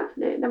dager?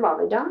 Det var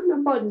vel da,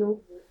 når barna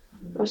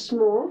var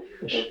små.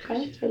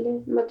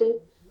 Eller måtte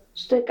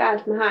strikke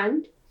alt med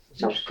hand.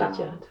 Husker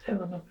ikke at det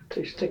var noe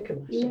til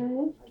strikkemaskin.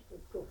 Nei.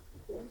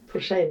 For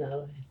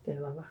senere, det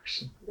var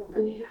voksen.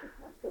 Ja.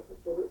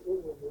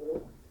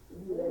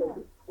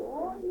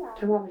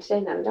 Det var vel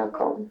senere da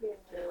kom.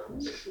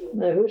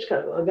 Men jeg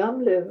husker det var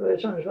gamle,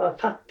 sånne som var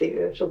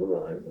fattige, som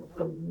var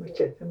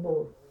mye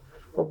mor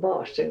og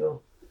bar seg.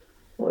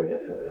 Og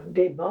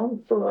de barn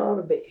på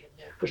arbeid,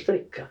 på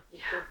strikka.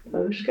 Jeg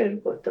husker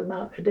godt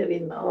at der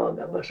inne med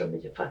Aga var så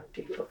mye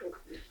fattige folk.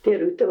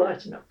 Der ute var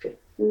ikke noe.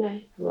 Nei.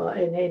 Det var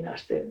en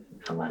eneste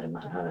mann.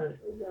 Han hadde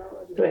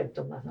drømt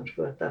om at han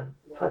skulle være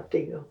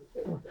fattig. Og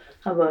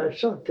han var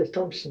sånn til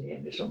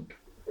Thomsen-gjeng og sånt.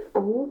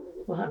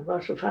 Og han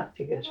var så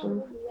fattig. Så.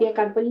 Gikk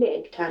han på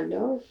lekt han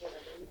da?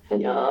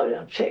 Ja,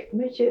 han fikk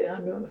mye.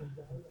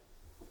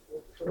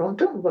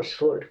 Rundt om oss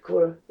folk.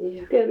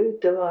 Ja. Der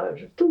ute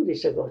stod de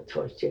så godt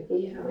folk.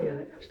 Ja.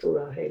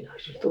 Store og hele,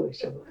 så stod de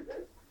så godt.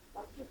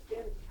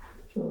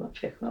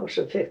 Og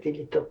så fikk de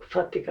litt opp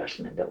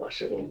fattigkassen, men det var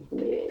så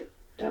lite.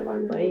 Det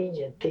var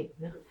ingenting.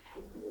 Ja.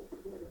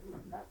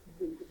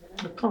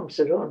 Det kom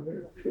så da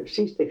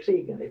siste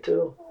krigen, jeg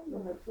tror.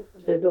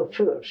 Det da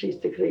før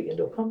siste krigen,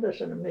 da kom det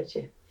sånn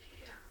mye.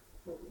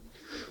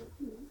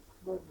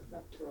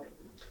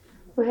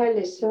 Og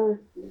heldigvis så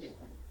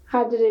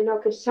hadde de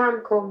noe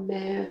samkom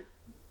med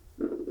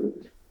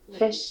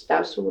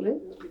fester og sånn.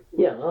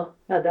 Ja,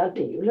 jeg hadde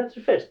alltid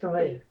juletrefest når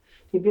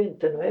de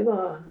begynte når jeg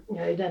var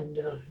i den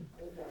der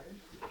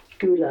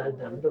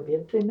skolealderen. Da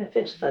begynte de med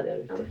fester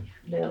der ute,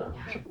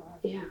 lærerne.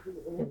 Ja.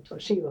 Jeg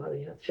 7 år har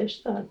jeg hatt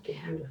fester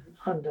alltid,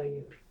 andre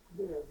jul.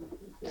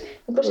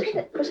 Hvordan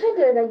hadde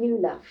dere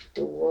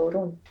julaften og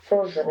rundt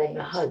forberedelsen?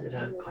 Jeg hadde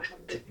det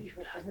godt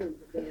julaften.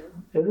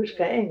 Jeg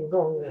husker en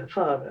gang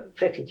far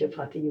fikk ikke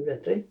fatt i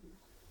juletre.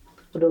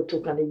 Og da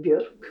tok han i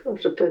bjørk, og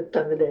så pyntet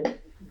han med den.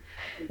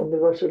 Og vi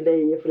var så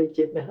leie for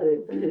ikke vi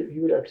hadde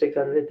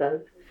juletrekker, vet du.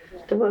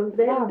 Det var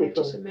Det var veldig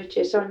ikke så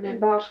mye sånn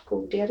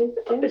barskog der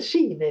ute.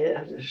 appelsiner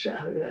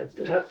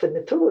rakte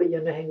med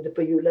tråden og hengte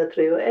på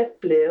juletre, og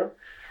eple,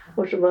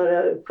 og så var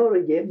det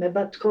korge, med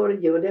batt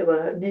korge, og det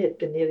var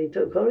nete ned i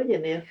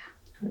korgen ned.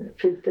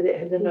 Fylte det,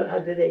 eller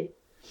hadde det.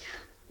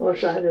 Og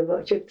så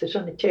kjøpte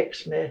sånne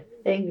kjeks med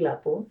engler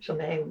på, som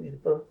jeg hengte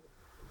på.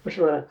 Og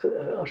så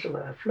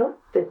var det flott.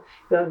 Det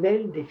var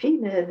veldig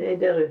fine, de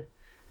der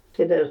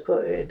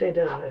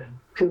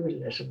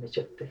kulene som jeg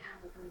kjøpte.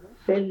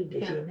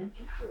 Veldig fine.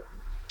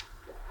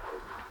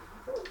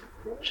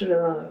 Så vi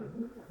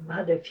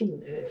hadde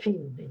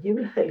fin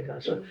julehelg,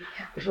 altså.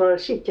 Og så var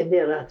det sikkert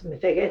der at vi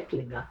fikk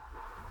etlinger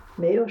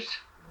med oss.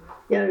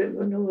 Ja,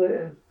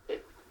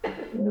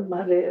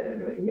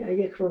 Jeg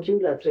gikk rundt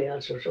juletreet,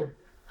 altså, så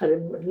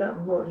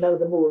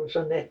lagde moren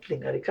sånne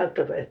etlinger. De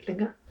kalte det for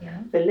etlinger.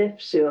 Med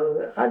lefse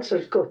og alt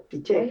slags godt i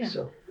kjeks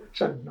og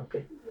sånt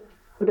noe.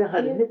 Og da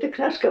hadde vi litt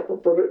knæskaper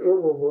på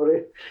rommet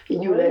vårt i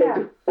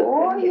julehelgen.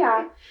 Ja.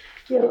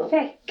 Vi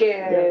fikk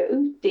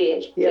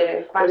utdelt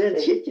og den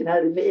skikken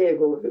hadde vi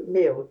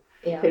med og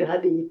jeg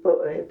hadde i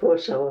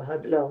påse og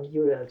hadde laget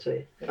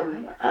julehelg.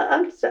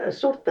 Alle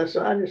sorter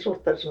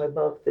som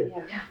bakte.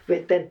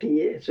 Den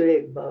tid så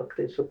jeg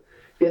bakte, så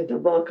begynte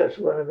å bake,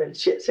 så var det vel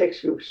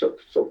 6-7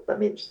 sorter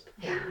minst.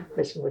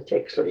 Med små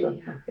kjeks og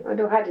sånt. Og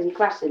da hadde de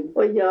kvassen?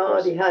 Og ja,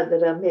 de hadde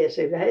det med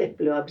seg.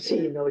 Eple og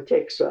appelsin og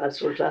kjeks og alt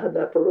sånt. Så hadde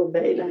det på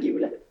rommet hele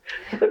julen.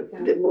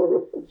 Det moro.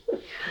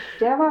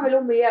 Det var vel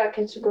om å gjøre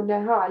hvem som kunne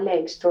ha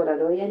lengst tårer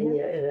da,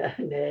 Jenny?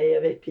 Nei,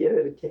 jeg vet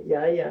ikke.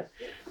 Jeg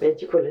vet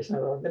ikke hvordan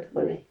det var, men det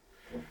var det.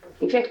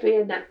 De fikk jo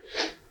gjerne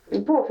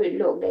en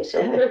påfyll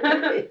også,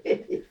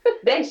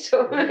 de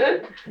som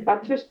var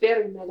først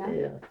bedre med det.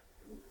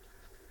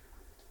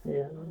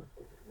 Ja.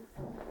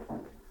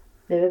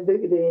 Jeg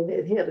bygde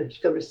her,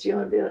 skal vi si,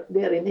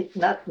 der i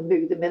 1918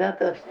 bygde vi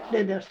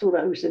det der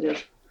store huset der.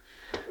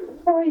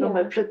 Når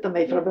vi flyttet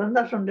meg fra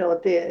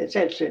Brandasundet til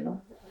Selsøy nå.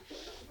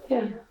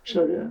 Ja,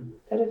 så det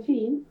er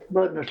fint.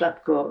 Barna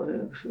slapp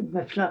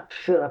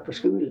føre på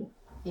skolen.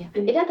 Er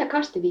dette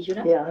Kastevik,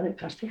 da? Ja, det er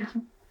Kastevik.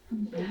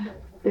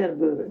 Der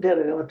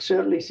er jo et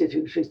sørlig sitt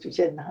hus, hvis du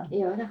kjenner han.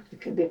 Ja da.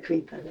 Det er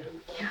hvita der.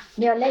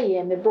 Vi har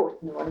leie med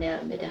båten vår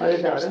nede med det.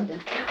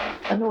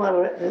 Ja, nå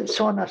er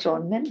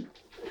sønnen min,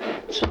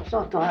 som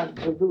satt og han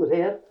som bor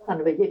her,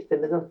 han var gift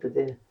med datter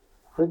til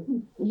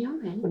Hudden. Ja,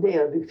 vel. Og de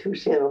har bygd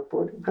hus her oppe,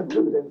 og kan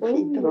tro det er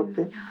fint der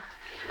oppe.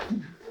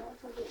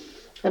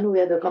 Ja, nå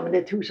er det kommet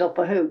et hus oppe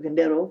på Haugen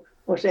der også.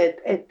 Og så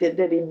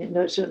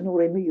etter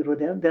nord i Myro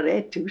der er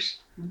et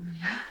hus.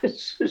 Det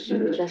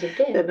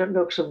er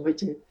nok som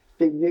ikke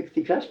bygd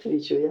i Kvarven,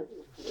 ja.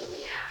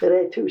 Det er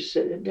et hus,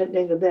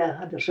 den der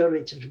hadde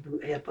Sørvingen som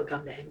bor her på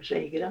gamle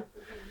hjemmesveger.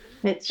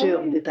 Nett sør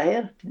om dette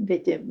her, det er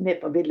ikke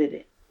med på bildet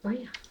det.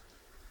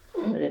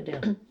 Det er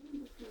der.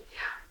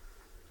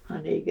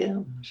 Han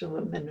ligger,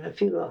 men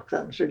 4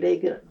 år så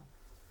ligger han.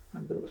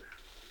 Han bor der.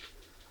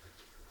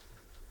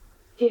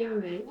 Ja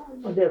vel.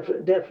 Og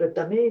der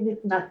flyttet vi i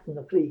 1918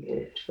 og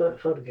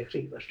forrige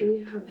krig var slutt.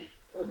 Ja vel.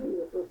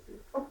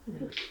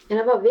 Men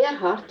det var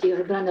værhardt i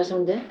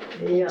Brandasundet?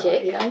 Ja,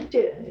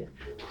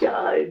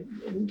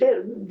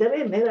 der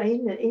er mer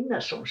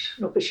innesons.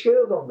 Noe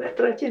sjøgang, vet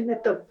du. Det er ikke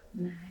nettopp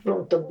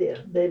rundt om der.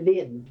 Det er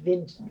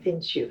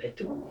vindsjø, vet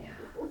du.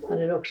 Han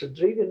er nok så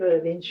dryg når det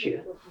er vindsjø.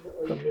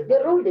 Det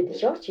rollet i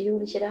kjørkje,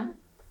 gjorde ikke det?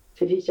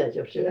 Til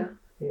Fitjarkirke?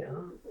 Ja.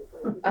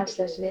 All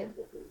slags vær?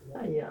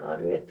 Ja,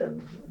 du vet,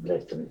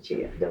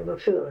 det var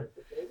før.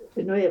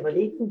 Når jeg var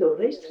liten, da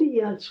reiste vi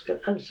i all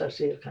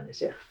slags vær, kan jeg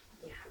si.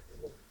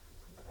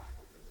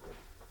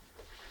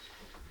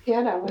 Ja,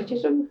 det var ikke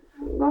så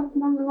godt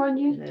mange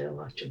ganger. Nei, det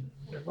var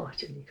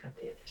ikke like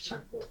det, det er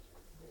sant.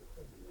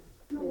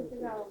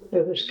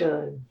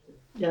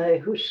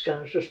 Jeg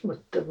husker så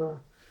smått,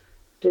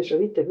 det er så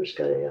vidt jeg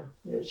husker det, ja.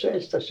 Så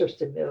eldste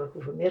søster min var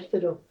konfirmert,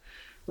 da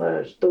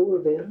var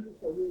storvær.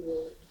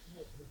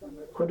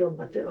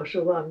 Og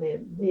så var vi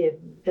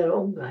bare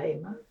unge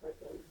hjemme.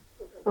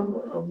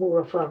 Og mor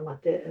og far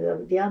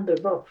de andre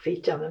var på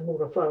Fitjar, men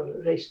mor og far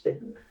reiste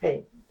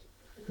hjem.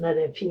 Han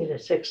hadde en fin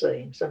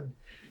 6-åring, sånn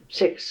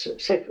 3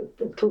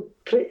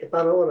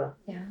 par året.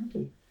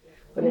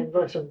 Og den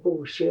var sånn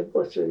god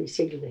sjøbåt, så vi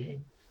siglet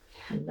hjem.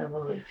 Men den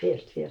var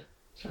helt fyr,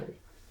 sa de.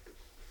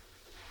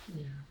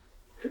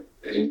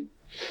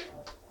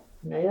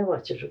 Nei, jeg var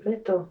ikke så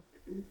greit da.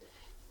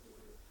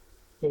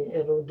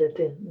 Jeg rodde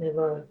til, vi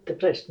var til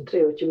presten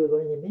 23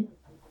 ganger min.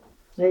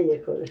 Nei, jeg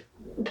var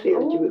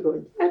 23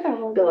 ganger.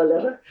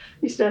 Daler.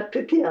 Vi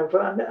snakket til han, for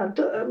han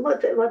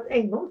måtte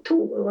en gang 2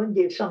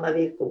 ganger samme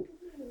uke.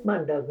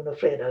 Mandagen og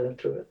fredagen,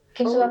 tror jeg.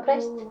 Hvem som var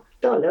prest?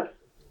 Daler.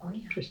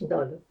 Presten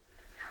Daler.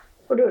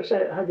 Og da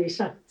hadde vi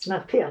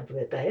snakket til han på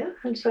dette her.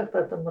 Han sagt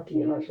at han måtte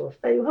ha så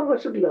ofte. Han var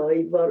så glad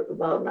i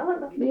barna.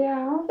 Ja.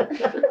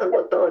 Han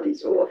måtte ha de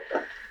så ofte.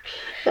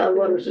 Han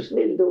var jo så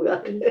snill da.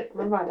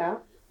 Hva var det?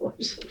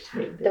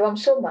 Det var om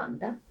sommeren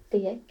da, det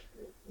gikk?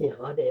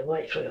 Ja, det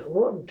var fra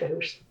våren til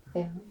høsten.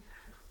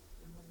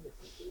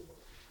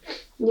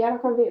 Ja,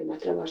 det kan vi med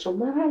at det var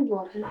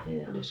sommerhalvår.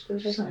 Ja, det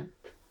skulle sant.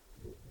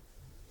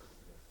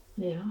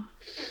 Ja.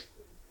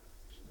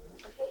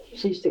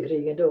 Siste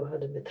krigen da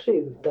hadde vi 3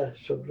 gutter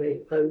som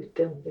var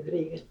ute under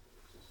krigen.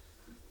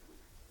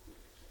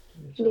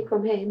 De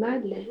kom hjem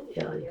alle?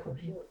 Ja, de kom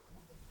hjem.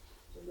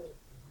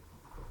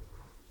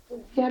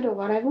 Ja, da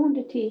var det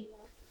vonde tid.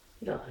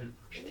 Ja, det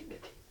var stygge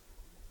tid.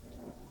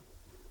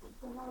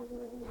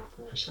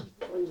 Det er sant.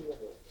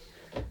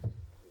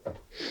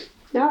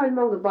 Det har vel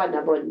mange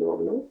barnebarn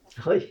nå.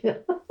 Oi, ja.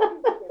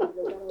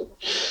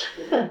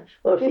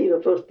 Og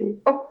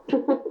 44.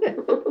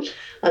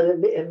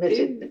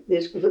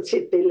 Vi skulle fått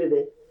sitt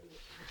bilde.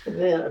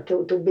 Vi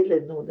tog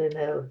bildet nå, den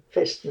her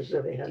festen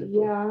som vi hadde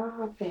på. Ja,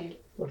 vel.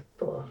 Bort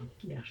på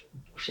Gjerten.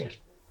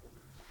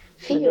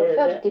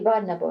 44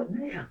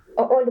 barnebarn. Ja,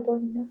 Og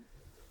oldebarn.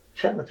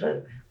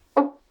 35.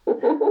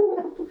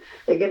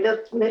 Jeg har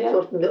lagt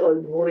medfarten til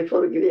oldemor i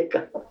forrige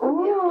uke.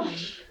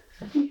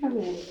 Ja,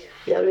 vel.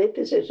 Jeg vet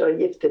ikke så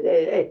gifte, det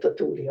er 1 og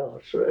 2 de har,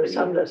 så det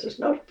samler seg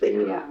snart.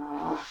 Ja.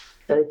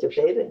 Det er ikke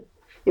flere.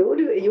 Jo,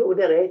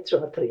 det er 1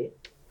 som har 3.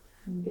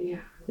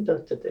 Ja.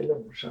 Datter til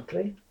Lorentz som har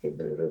 3 i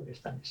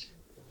Brandasundet.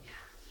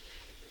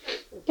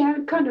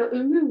 Jeg kan jo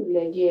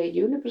umulig gi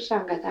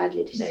julepresanger til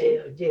alle disse. Nei,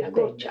 jeg gir Det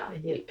går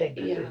ikke.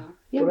 penger til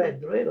Ja.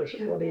 foreldre og også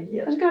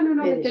familier. Jeg skal nå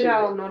noe til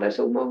deg når det er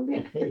så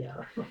mange. Ja.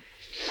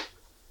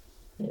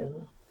 Ja.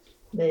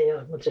 Nei,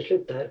 jeg måtte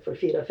slutte her for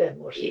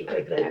 4-5 år siden. Jeg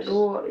Det greide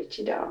går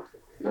ikke da.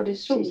 Når det er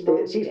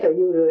så Siste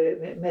jul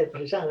med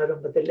presanger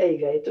om at jeg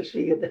leier et og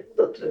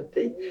svigerdatteren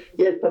til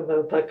hjelper meg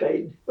å pakke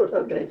inn. Og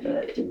da greide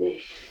jeg ikke.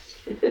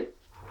 Nei.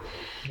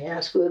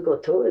 Jeg skulle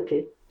gått over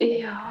til.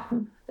 Ja,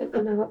 det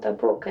kan jeg ha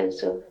på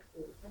kanskje.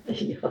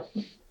 Ja,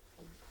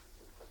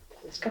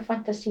 Det skal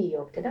fantasi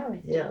også til det,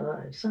 vet du. ja,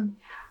 sånn.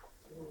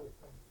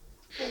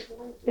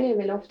 Jeg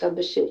vil ofte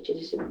besøke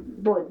disse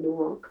bådene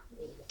også.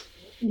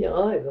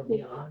 Ja, det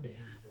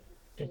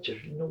er ikke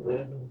noe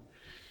nå.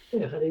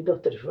 Jeg har en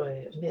datter fra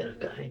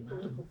Amerika hjemme.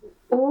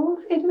 Å,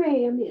 er du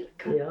i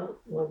Amerika? Ja,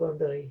 hun var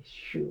der i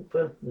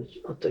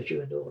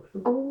 28 år.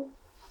 Å,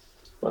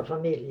 Var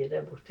familie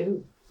der borte.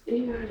 Hun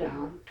ja da.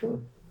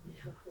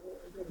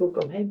 Hun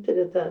kom hjem til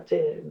dette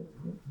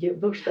til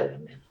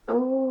bursdagen min. Å,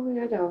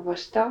 ja da, var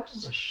stas.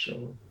 Og så,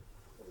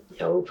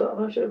 ja, hun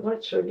var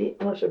så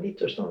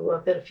lite og sånn, hun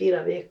var bare 4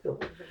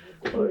 uker.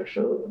 Og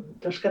så,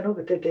 da skal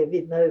noe til det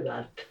vidne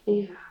overalt.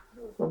 Ja.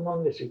 Og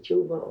mange som ikke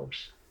var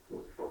oss.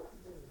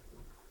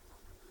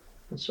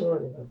 Og så var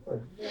det på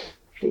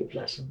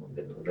flyplassen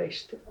mange nå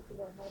reiste.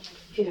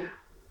 Ja.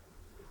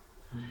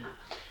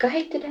 Hva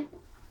heter den?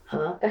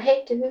 Ja, Hva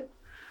heter hun?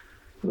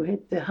 hun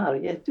heter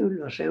Harriet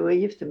Ulvarsø, og er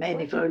gift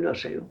med en fra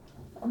Ulvarsø.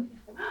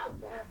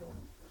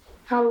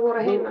 Har du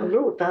vært hjemme?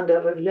 Rot han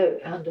der,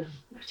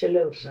 ikke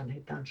Løvsen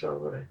heter han, så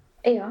var det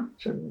Ja,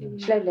 sånn,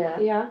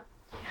 sløylærer. Ja.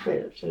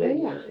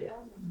 ja.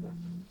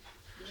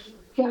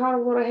 Jeg har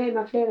vært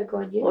hjemme flere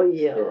ganger. Oi,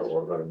 ja,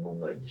 og var det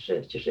mange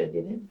ikke skjedd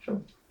i den,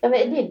 sånn. Ja, men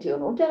er din tur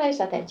nå til å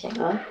reise, tenker jeg.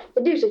 Ja,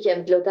 Det er du som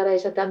kommer til å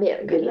reise til jeg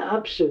Amerika. vil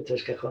absolutt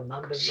jeg skal komme,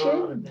 men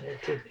bare med det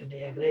til,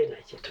 jeg greier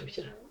ikke, jeg tror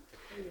ikke det.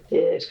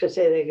 Jeg skal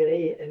si det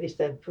greier, hvis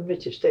det er for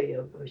mye støy,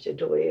 og ikke,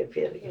 da er jeg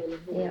ferdig.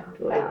 Ja.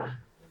 Da er jeg,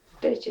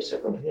 Det er ikke så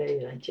godt. jeg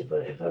greier ikke,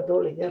 for jeg har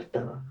dårlig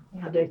hjerte.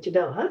 Hadde jeg ikke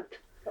det hatt,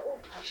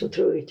 så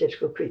tror jeg ikke jeg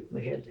skulle kvitte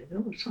meg heller.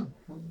 Det var sånn.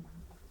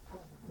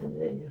 Men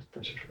det er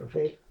hjertet som slår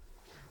feil.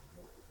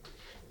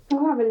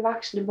 Hun har vel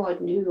voksne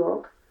barn hun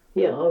også?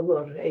 Ja,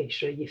 var jeg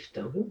så gift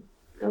av henne.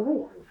 Ja.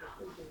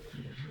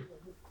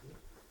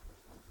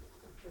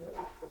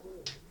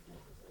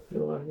 Da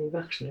var de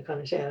voksne,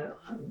 kan jeg si.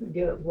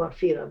 De var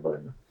 4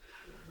 barn.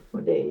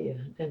 Og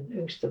den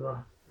yngste var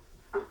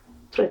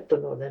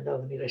 13 år den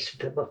dagen de reiste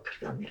tilbake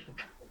til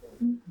Amerika.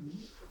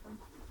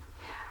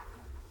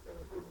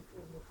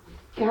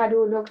 Hadde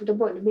hun noen til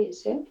barn med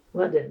seg?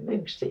 Var den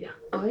yngste, ja.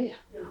 Å ja.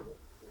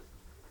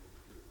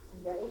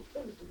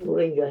 Hun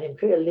ringte hjem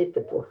kvelden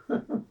etterpå.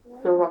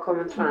 Når hun var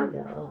kommet frem?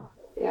 Ja.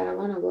 Ja, det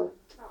var noe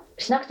godt.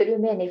 Snakket du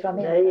med henne fra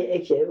Amerika? Nei,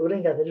 ikke. Hun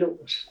ringte til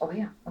Lorentz. Å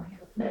ja, å ja.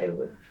 Nei,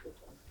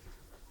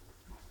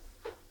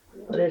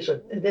 og det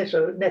er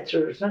så nett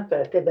som du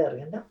snakker til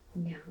Bergen, da.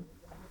 Ja.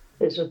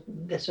 Det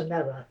er så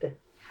nære at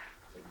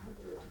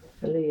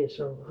det ligger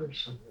så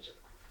voldsomt.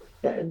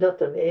 Ja, en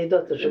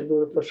datter som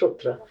bor på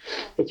Sotra,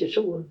 er ikke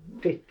så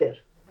vidt der.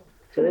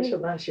 Så det er så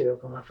vanskelig å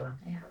komme frem.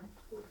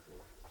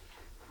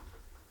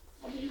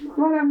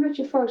 Var det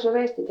mye folk som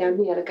reiste til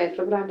Amerika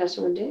fra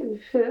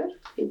Brandasundet før?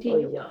 I Og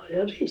din ja,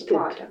 jeg reiste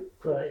ut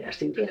hvor jeg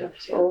styrte, kan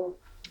jeg si. Og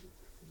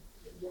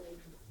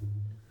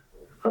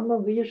Og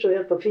mange som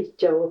er på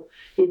Fitjar og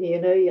inne i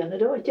øyene,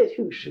 det var ikke et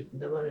hus uten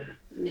det var det.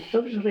 Det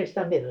var som reiste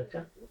til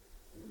Amerika.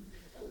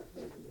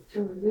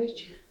 det var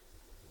mye.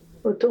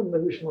 Og tomme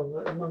hus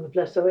mange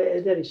plasser.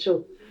 Der er så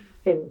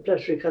en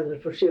plass vi kaller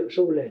det for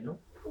Soløy nå.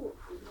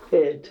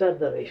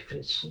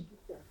 Tverdarøyskretsen.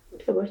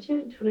 Det var ikke,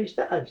 det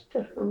reiste alt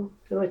der.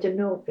 Det var ikke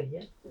noen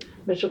igjen.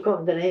 Men så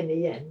kom den ene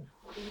igjen.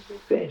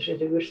 En som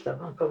heter Gustav,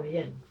 han kom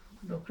igjen.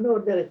 Noen år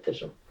deretter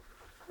så.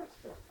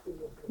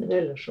 Men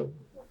ellers så.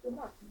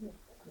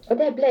 Og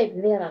det ble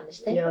værende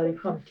sted? Ja, de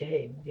kom ikke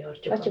hjem. De har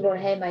Var ikke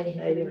vært hjemme i det?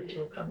 Nei, de har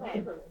ikke kommet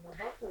hjem.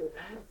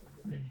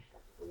 Nei,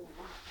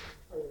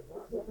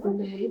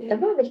 Det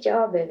var vel ikke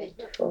arbeid, vet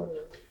du, for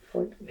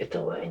folk?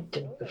 Det var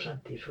ikke noe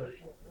fremtid for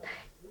dem.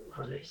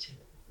 Var det ikke.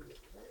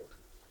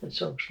 Det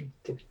så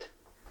snitt ut.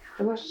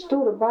 det var så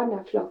store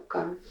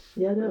barneflokker.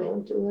 Ja, det var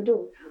Og da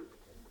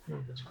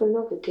det. skulle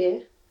noe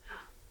til.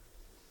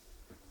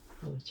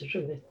 Det var ikke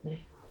så vidt, nei.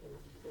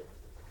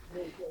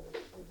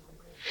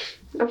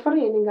 Og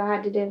foreningen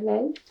hadde det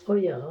vel? Å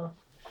ja,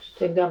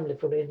 den gamle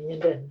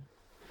foreningen, den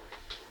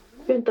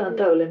begynte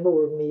antagelig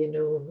moren min,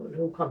 og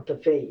hun kom til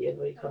feien,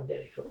 og jeg kom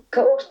derifra.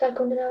 Hva årstall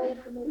kunne det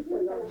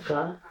være?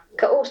 Hva?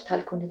 Hva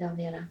årstall kunne det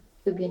være?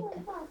 Du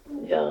begynte?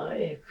 Ja,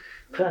 jeg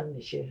kan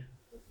ikke.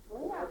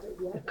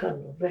 Jeg kan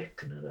jo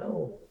regne det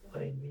òg. på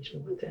en vis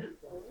måte.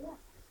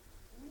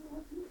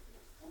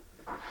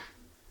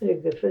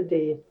 Jeg er født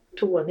i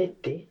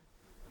 92,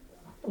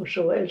 og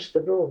så eldste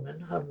broren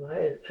min,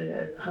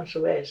 han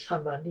som var eldst,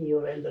 han var 9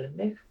 år eldre enn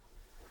meg.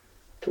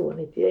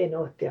 82,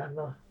 81, han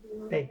var,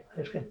 nei,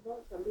 83,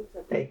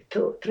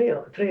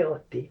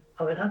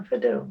 var vel han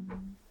født da,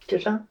 ikke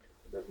sant?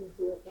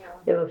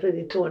 Jeg var født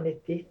i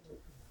 92.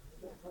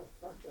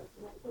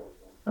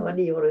 Han var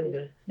 9 år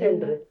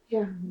eldre.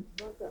 Ja.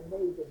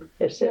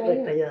 Jeg ser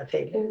rekna gjerne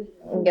feil.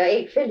 Ja,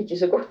 jeg følger ikke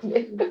så godt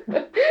med.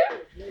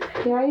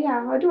 Ja,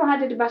 og da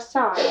hadde det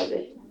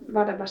basarer.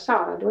 Var det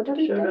basarer da der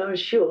ute?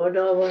 Så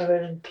da var det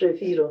vel en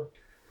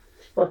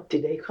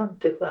 3-84 de kom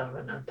til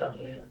Kvarven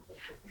antagelig.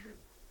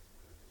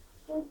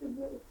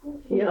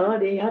 Ja,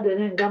 de hadde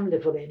den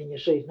gamle foreningen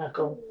som jeg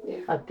snakket om,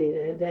 at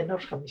det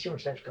norske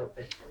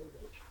misjonsselskapet.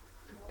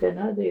 Den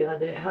hadde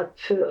jeg hatt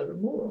før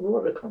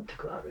våre kom til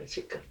Kvarven,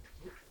 sikkert.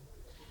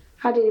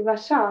 Hadde de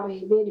basar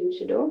i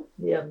bedehuset da?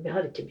 Ja, vi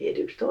hadde ikke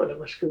bedehus da, det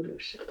var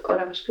skolehuset. Og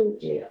det var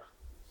skolehuset? Ja.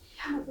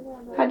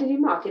 Hadde de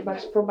mat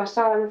på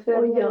basarene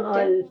før? Ja,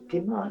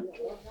 alltid mat.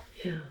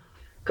 Ja.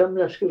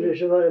 Gamle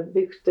skolehuset var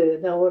bygd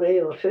da året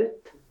jeg var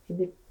født,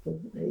 i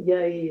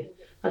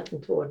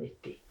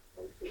 1892.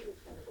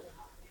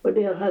 Og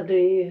der hadde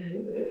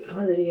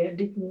de en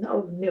liten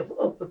ovn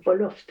oppe på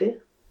loftet,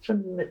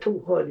 sånn med 2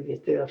 hull,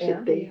 vet du,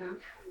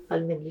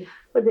 alminnelig.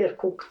 Og der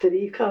kokte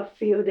de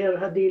kaffe, og der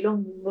hadde de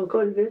lom på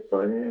gulvet,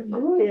 og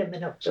det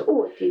men også.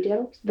 Åt de der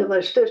også? Det var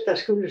det største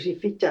skolehuset i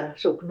Fitjar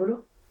sogn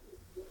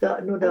da,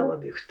 når det var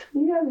bygd.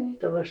 Ja,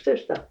 det var det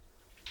største.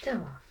 Det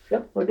var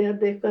flott. Og der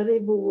dekket de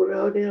bordet,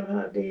 og der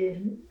hadde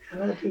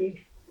de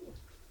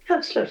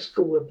all slags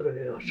gode brød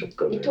og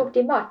sukker. De tok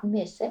de maten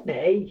med seg?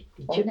 Nei,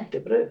 de kjøpte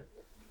brød.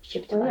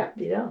 Kjøpte de?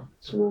 Alltid, ja.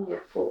 Små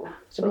få.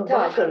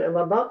 Det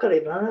var baker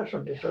i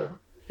Brandasundet, så.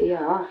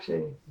 Ja.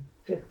 Så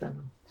fikk det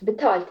noe. Så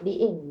betalte de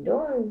inn da?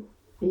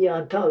 Ja,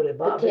 antagelig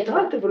bare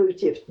betalte for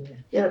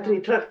utgiftene. Ja,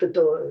 de trakk det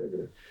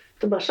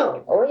til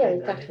basar. Ja,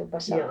 de trakk for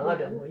basar. Ja,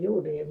 det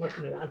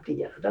måtte de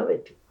alltid gjøre, da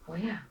vet du.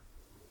 Ja.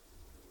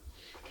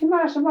 Hvem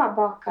var det som var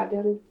baker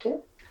der ute?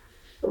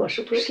 Det var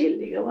så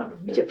forskjellige, det var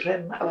noe mye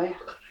fremme.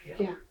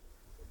 Ja.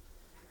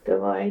 Det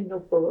var en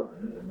oppe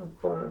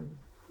på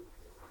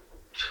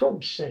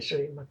Skomsen, så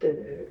vi måtte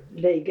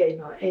leie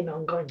en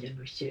av gangen,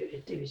 hvis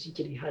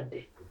ikke de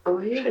hadde.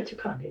 Jeg vet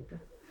ikke hva han heter.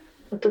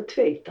 Og da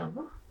tveit han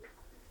da.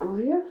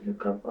 Ja.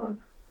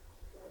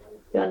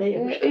 Ja,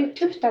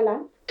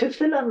 Tufteland.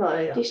 Tufteland var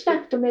det, ja. De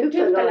snakket om en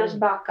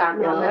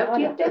Tuftelandsbakeren. Ja, har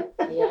du hørt det?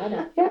 Ja,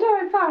 da. Ja, det var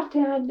en far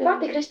til han. Far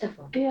til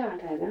Kristoffer. Ja,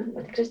 det er det.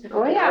 Far til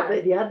Kristoffer. Ja.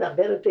 De hadde han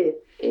bare til,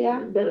 Ja.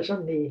 bare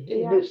sånn i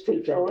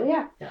nødstilfelle.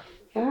 Ja. Ja.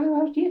 Ja, jeg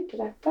har gitt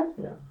dette.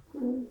 Ja.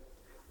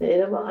 Nei,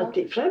 det var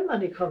alltid fremme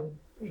de kom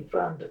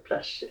fra andre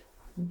plasser.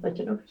 Det var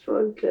ikke noe som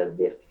var utlært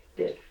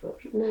derfor.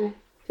 Nei.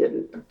 Der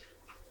utenfor.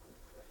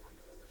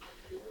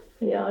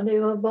 Ja, det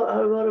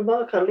var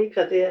baker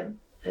like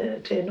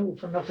til nå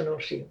for noen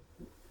år siden.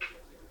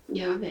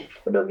 Ja vel.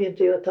 Og da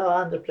begynte jeg å ta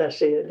andre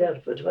plasser der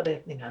for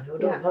forretningene,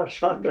 og da var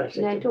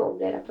svartplasser. Nei, da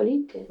ble det for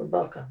lite. For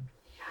bakeren.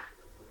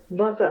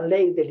 Bakeren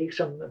leide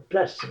liksom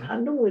plassen.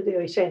 Han gjorde det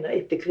jo senere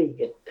etter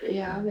krigen.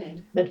 Ja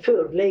vel. Men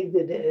før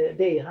leide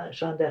de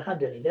så han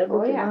hadde det. Der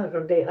var ikke mange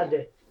som de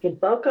hadde helt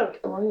baker.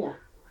 Ja.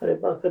 Hadde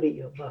bakeri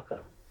og baker.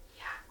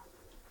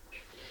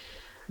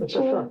 Men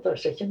så fant det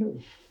seg ikke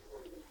noe.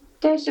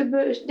 De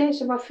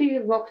som var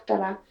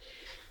fyrvoktere,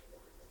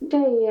 de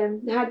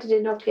hadde det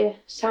noe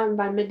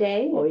samband med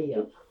deg?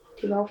 Ja.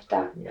 De var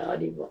ofte? Ja,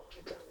 de var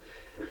ofte.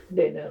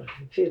 Den der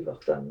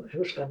fyrvokteren,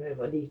 husker når jeg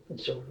var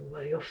liten, så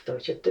var jeg ofte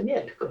og kjøpte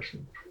melk og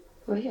sånn.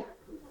 Ja.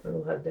 Og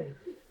nå hadde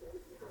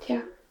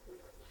Ja.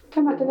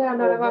 Det måtte være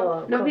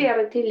når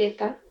været tillit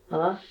det.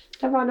 Ja.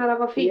 Det var når det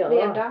var fint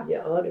vær da.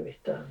 Ja, det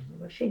vet jeg.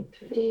 Det var fint.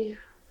 Ja.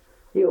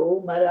 Jo,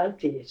 man har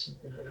alltid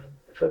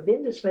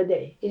forbindes med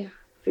deg. Ja.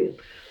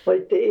 Og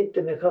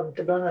etter vi kom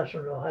til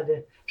Brandasundet,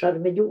 så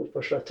hadde vi jord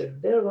på slottet.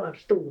 Der var et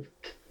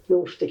stort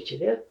jordstykke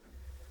der.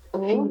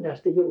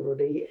 Fineste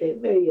jorda i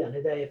øyene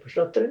der på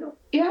slottet nå.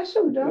 Ja,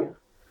 så da. Ja.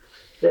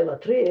 Det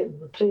var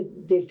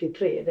delt i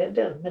 3 den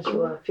der, men så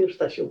var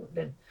fyrstasjonen,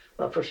 den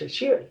var for seg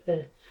selv.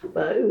 Den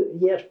var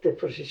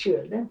hjertet for seg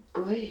selv, den.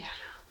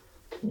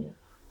 Ja.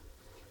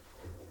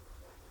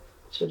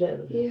 Så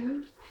der.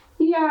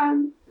 Ja.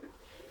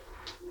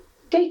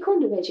 De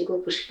kunne vel ikke gå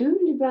på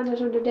skole i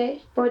Brandasundet, de,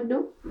 både nå?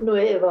 Når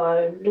jeg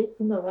var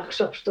liten og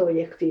vokste opp, da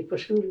gikk de på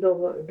skole.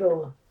 Da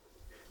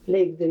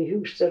legde de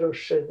hus der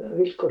hos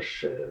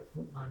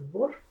vilkårsmannen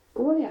vår.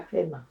 Ja.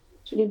 Hjemme.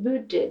 Så de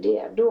bodde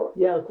der da?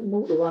 Ja,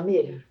 mor var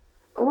med.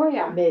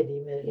 Ja. Med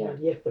dem når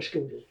de gikk på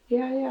skole.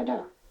 Ja da.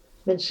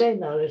 Men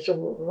senere så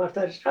var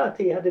det at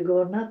de hadde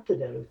guvernante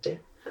der ute.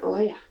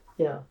 Ja.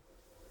 Ja.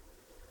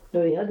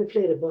 Når de hadde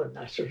flere barn,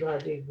 så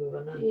hadde de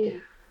guvernante. Ja.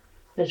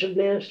 Men så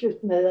ble det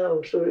slutt med det,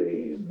 og så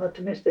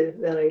måtte mest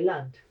være i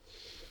land.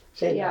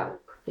 Senere.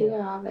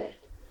 Ja vel.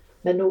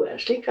 Men nå er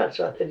det slik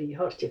altså at de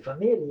har ikke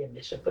familie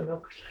med seg på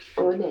noe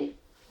slags. Nei,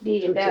 de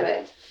er bare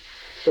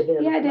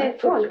Ja, det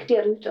folk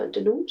der ute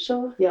inte nu,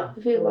 så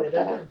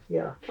fyrvaktare.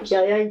 Ja,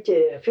 jag är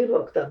inte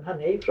fyrvaktaren,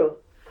 han är från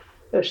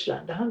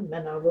Östlandet,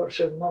 men han var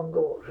så många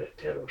år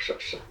där hos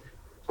oss.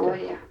 Ja.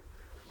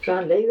 Så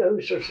han lägger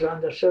hus hos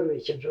andra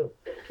servicen, så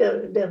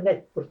där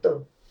nätt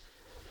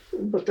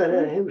borta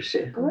det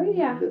huset.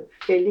 Ja.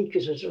 Det är lika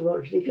så var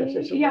det lika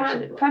så som Ja,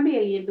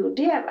 familjen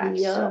bodde där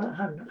alltså. Ja,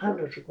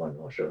 han och så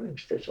var så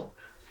yngste son.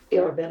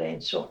 Jag var bara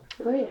en son.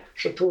 Ja.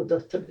 Så tog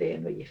dottern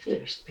det och gifte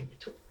just med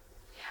två.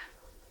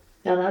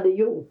 Han hade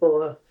jobb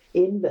på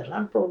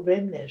Inberg, på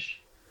Bremnes.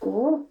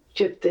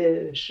 Köpte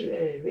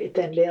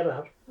en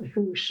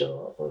lärarhus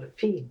och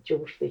fint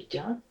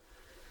jordstycke.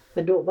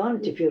 Men då var han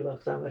inte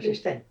fyrvaktare, han var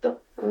assistent då.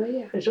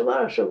 Men så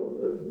var det så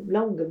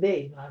lång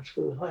väg när han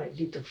skulle ha en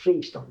liten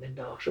fristånd en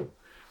dag, så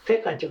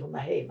fick han inte komma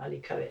hem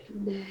likaväl.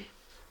 Nej.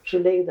 Så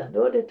lägde han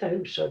då detta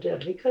hus och där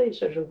lyckades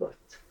det så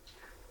gott.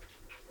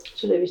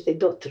 Så det visste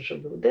dotter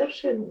som bodde där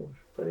sen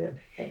på väg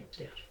hem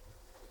där.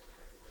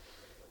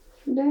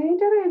 Nej,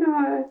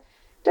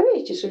 det är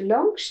inte så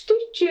långt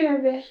stycke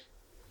över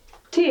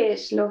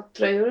T-slott,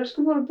 tror jag. Det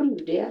skulle vara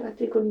brud där,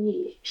 att vi kunde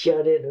ge.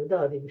 Ja, det är nog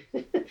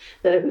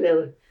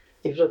där.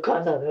 Ifrån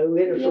Kanada, hon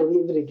är så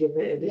ivrig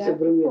med dessa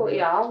bruden.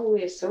 Ja, hon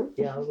är så.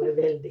 Ja, hon är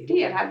väldigt.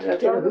 Det hade jag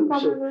tagit.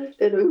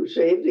 Det är nog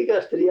så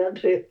ivrigaste de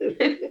andra.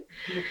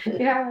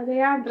 Ja,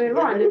 de andra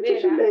var det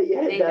inte så löje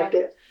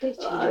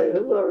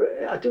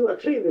att du har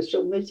trivits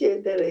så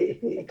mycket där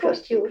i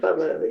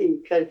Kvarven,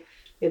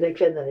 i den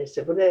Kvarven.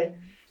 För det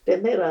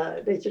är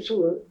mera, det är inte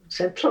så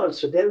centralt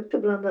så det är ute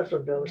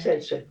Brandasundet och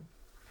Sällsjön.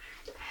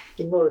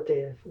 I mål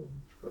till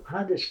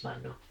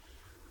handelsman och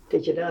det är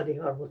inte där de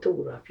har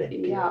motorer.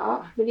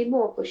 Ja, men de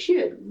må på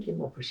sjön. De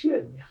må på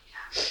sjön, ja.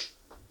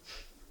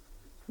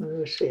 Men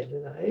hur svär det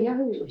där? Ja,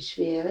 hur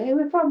svär det?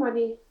 Hur får man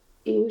i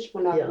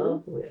husbolaget?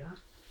 Ja.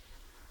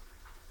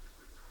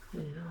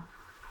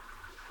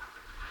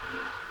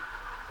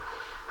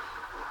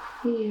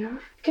 Ja.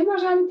 Kan man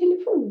ha en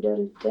telefon där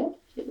ute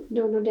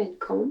då när den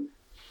kom?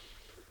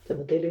 Det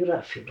var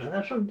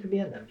telegraffibrarna som det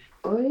menade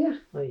med.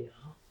 Ja.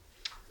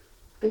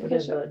 Och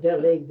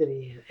där lägde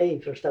de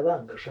ej från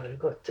Stavanger så hade det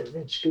gått till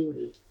en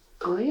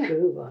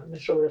skola. Men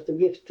så var det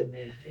gifte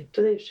med,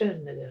 inte det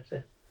sönnen där,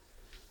 så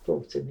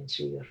kom till min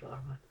svigerfar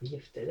att vi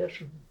gifte där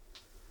som.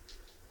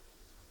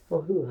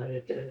 Och hur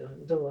hade det,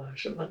 då var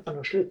som att man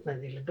har slut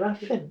med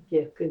telegrafen,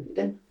 gick ut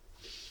den.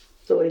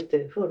 Då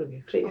inte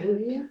förra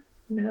kriget.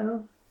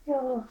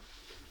 Ja.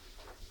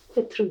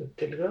 Jag tror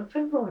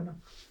telegrafen var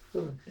någon.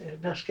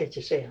 Där ska jag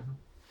inte säga något.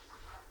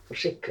 Och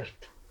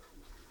säkert.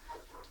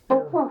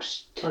 Och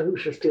post. Ja,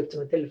 huset styrte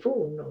med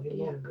telefon och i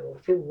många år.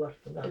 4 år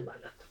och gammal.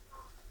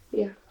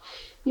 Ja.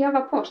 Jag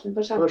var posten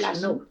på samma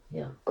plats. Ja.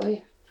 Ja.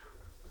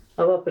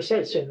 Jag var på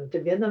Sällsjön och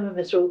till början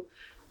med så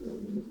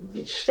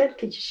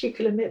ställde inte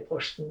cykeln med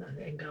posten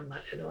en gammal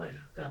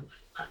man.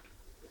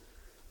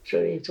 Så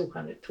jag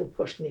tog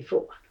posten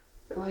ifrån.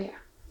 Ja.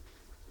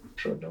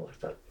 Så då var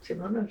det till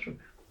någon annan som.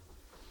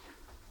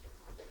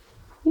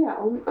 Ja,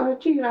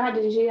 och Tyra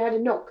hade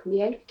nog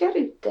mjölk där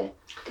ute.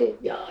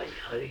 Ja,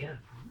 det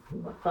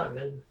var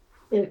väl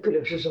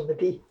mjölklösa som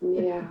ett i.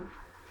 Ja.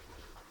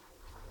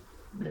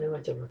 Men det var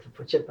inte något att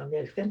få köpa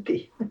mjölk den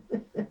till.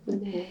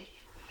 Nej.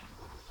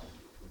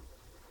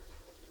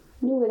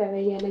 Nu är det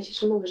väl gärna inte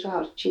så många som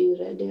har kyr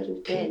där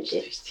ute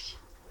heller.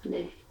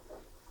 Nej.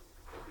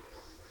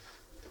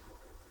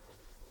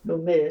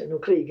 Nu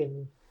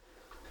krigen,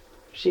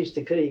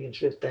 sista krigen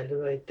slutade, det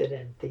var inte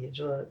den tiden,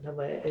 så det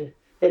var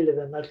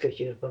 11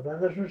 markerkyr på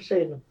Brandasundet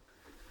säger de.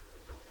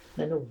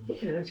 Men nu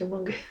är det inte så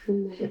många.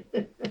 Nej.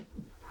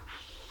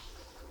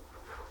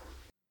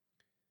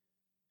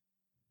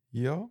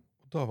 Ja,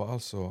 og da var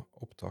altså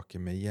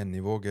opptaket med Jenny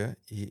Waage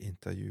i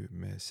intervju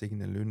med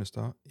Signe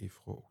Lunestad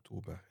fra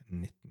oktober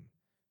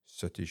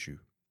 1977.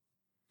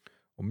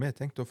 Og vi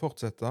tenkte å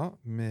fortsette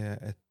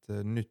med et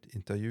nytt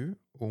intervju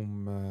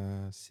om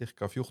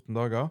cirka 14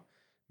 dager.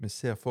 Vi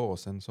ser for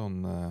oss en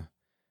sånn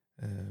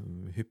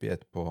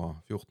hyppighet på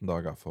 14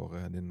 dager for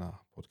denne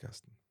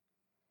podcasten.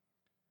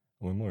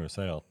 Og vi må jo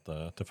si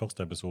at til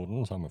første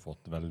episoden så har vi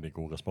fått veldig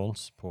god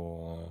respons på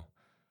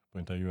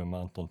intervjuet med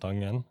Anton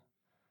Tangen.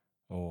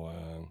 Og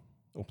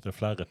opp til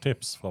flere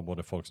tips fra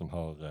både folk som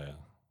har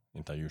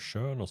intervju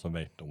selv, og som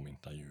vet om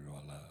intervju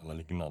eller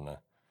lignende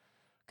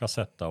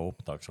kassetter og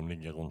opptak som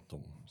ligger rundt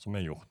om, som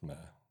er gjort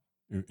med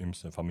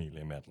ymse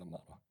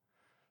familiemedlemmer, da.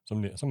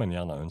 Som en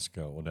gjerne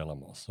ønsker å dele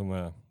med oss. Så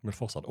vi vil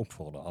fortsatt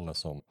oppfordre alle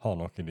som har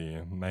noe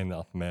de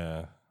mener at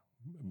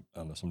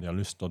eller som de har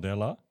lyst til å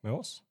dele med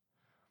oss.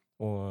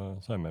 Og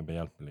så er vi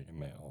behjelpelige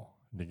med å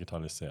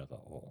digitalisere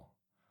og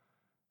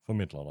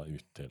formidle det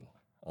ut til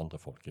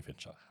andre folk i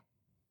Fitjar.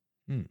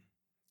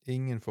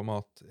 Ingen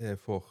format er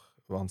for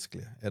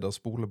vanskelig. Er det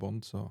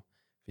spolebånd, så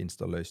finnes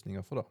det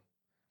løsninger for det.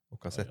 Og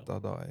kassetter,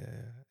 det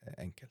er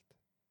enkelt.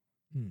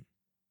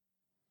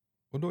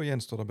 Og da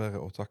gjenstår det bare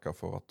å takke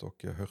for at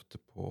dere hørte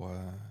på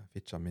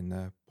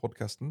Fitjarminne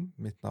Podkasten.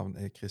 Mitt navn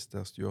er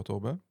Christer Stuart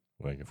Torbe.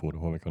 Og jeg er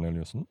Frode Hove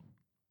Corneliussen.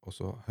 Og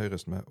så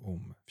høres vi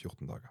om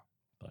 14 dager.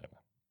 Der er vi.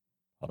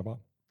 Ha det bra.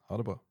 Ha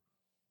det bra.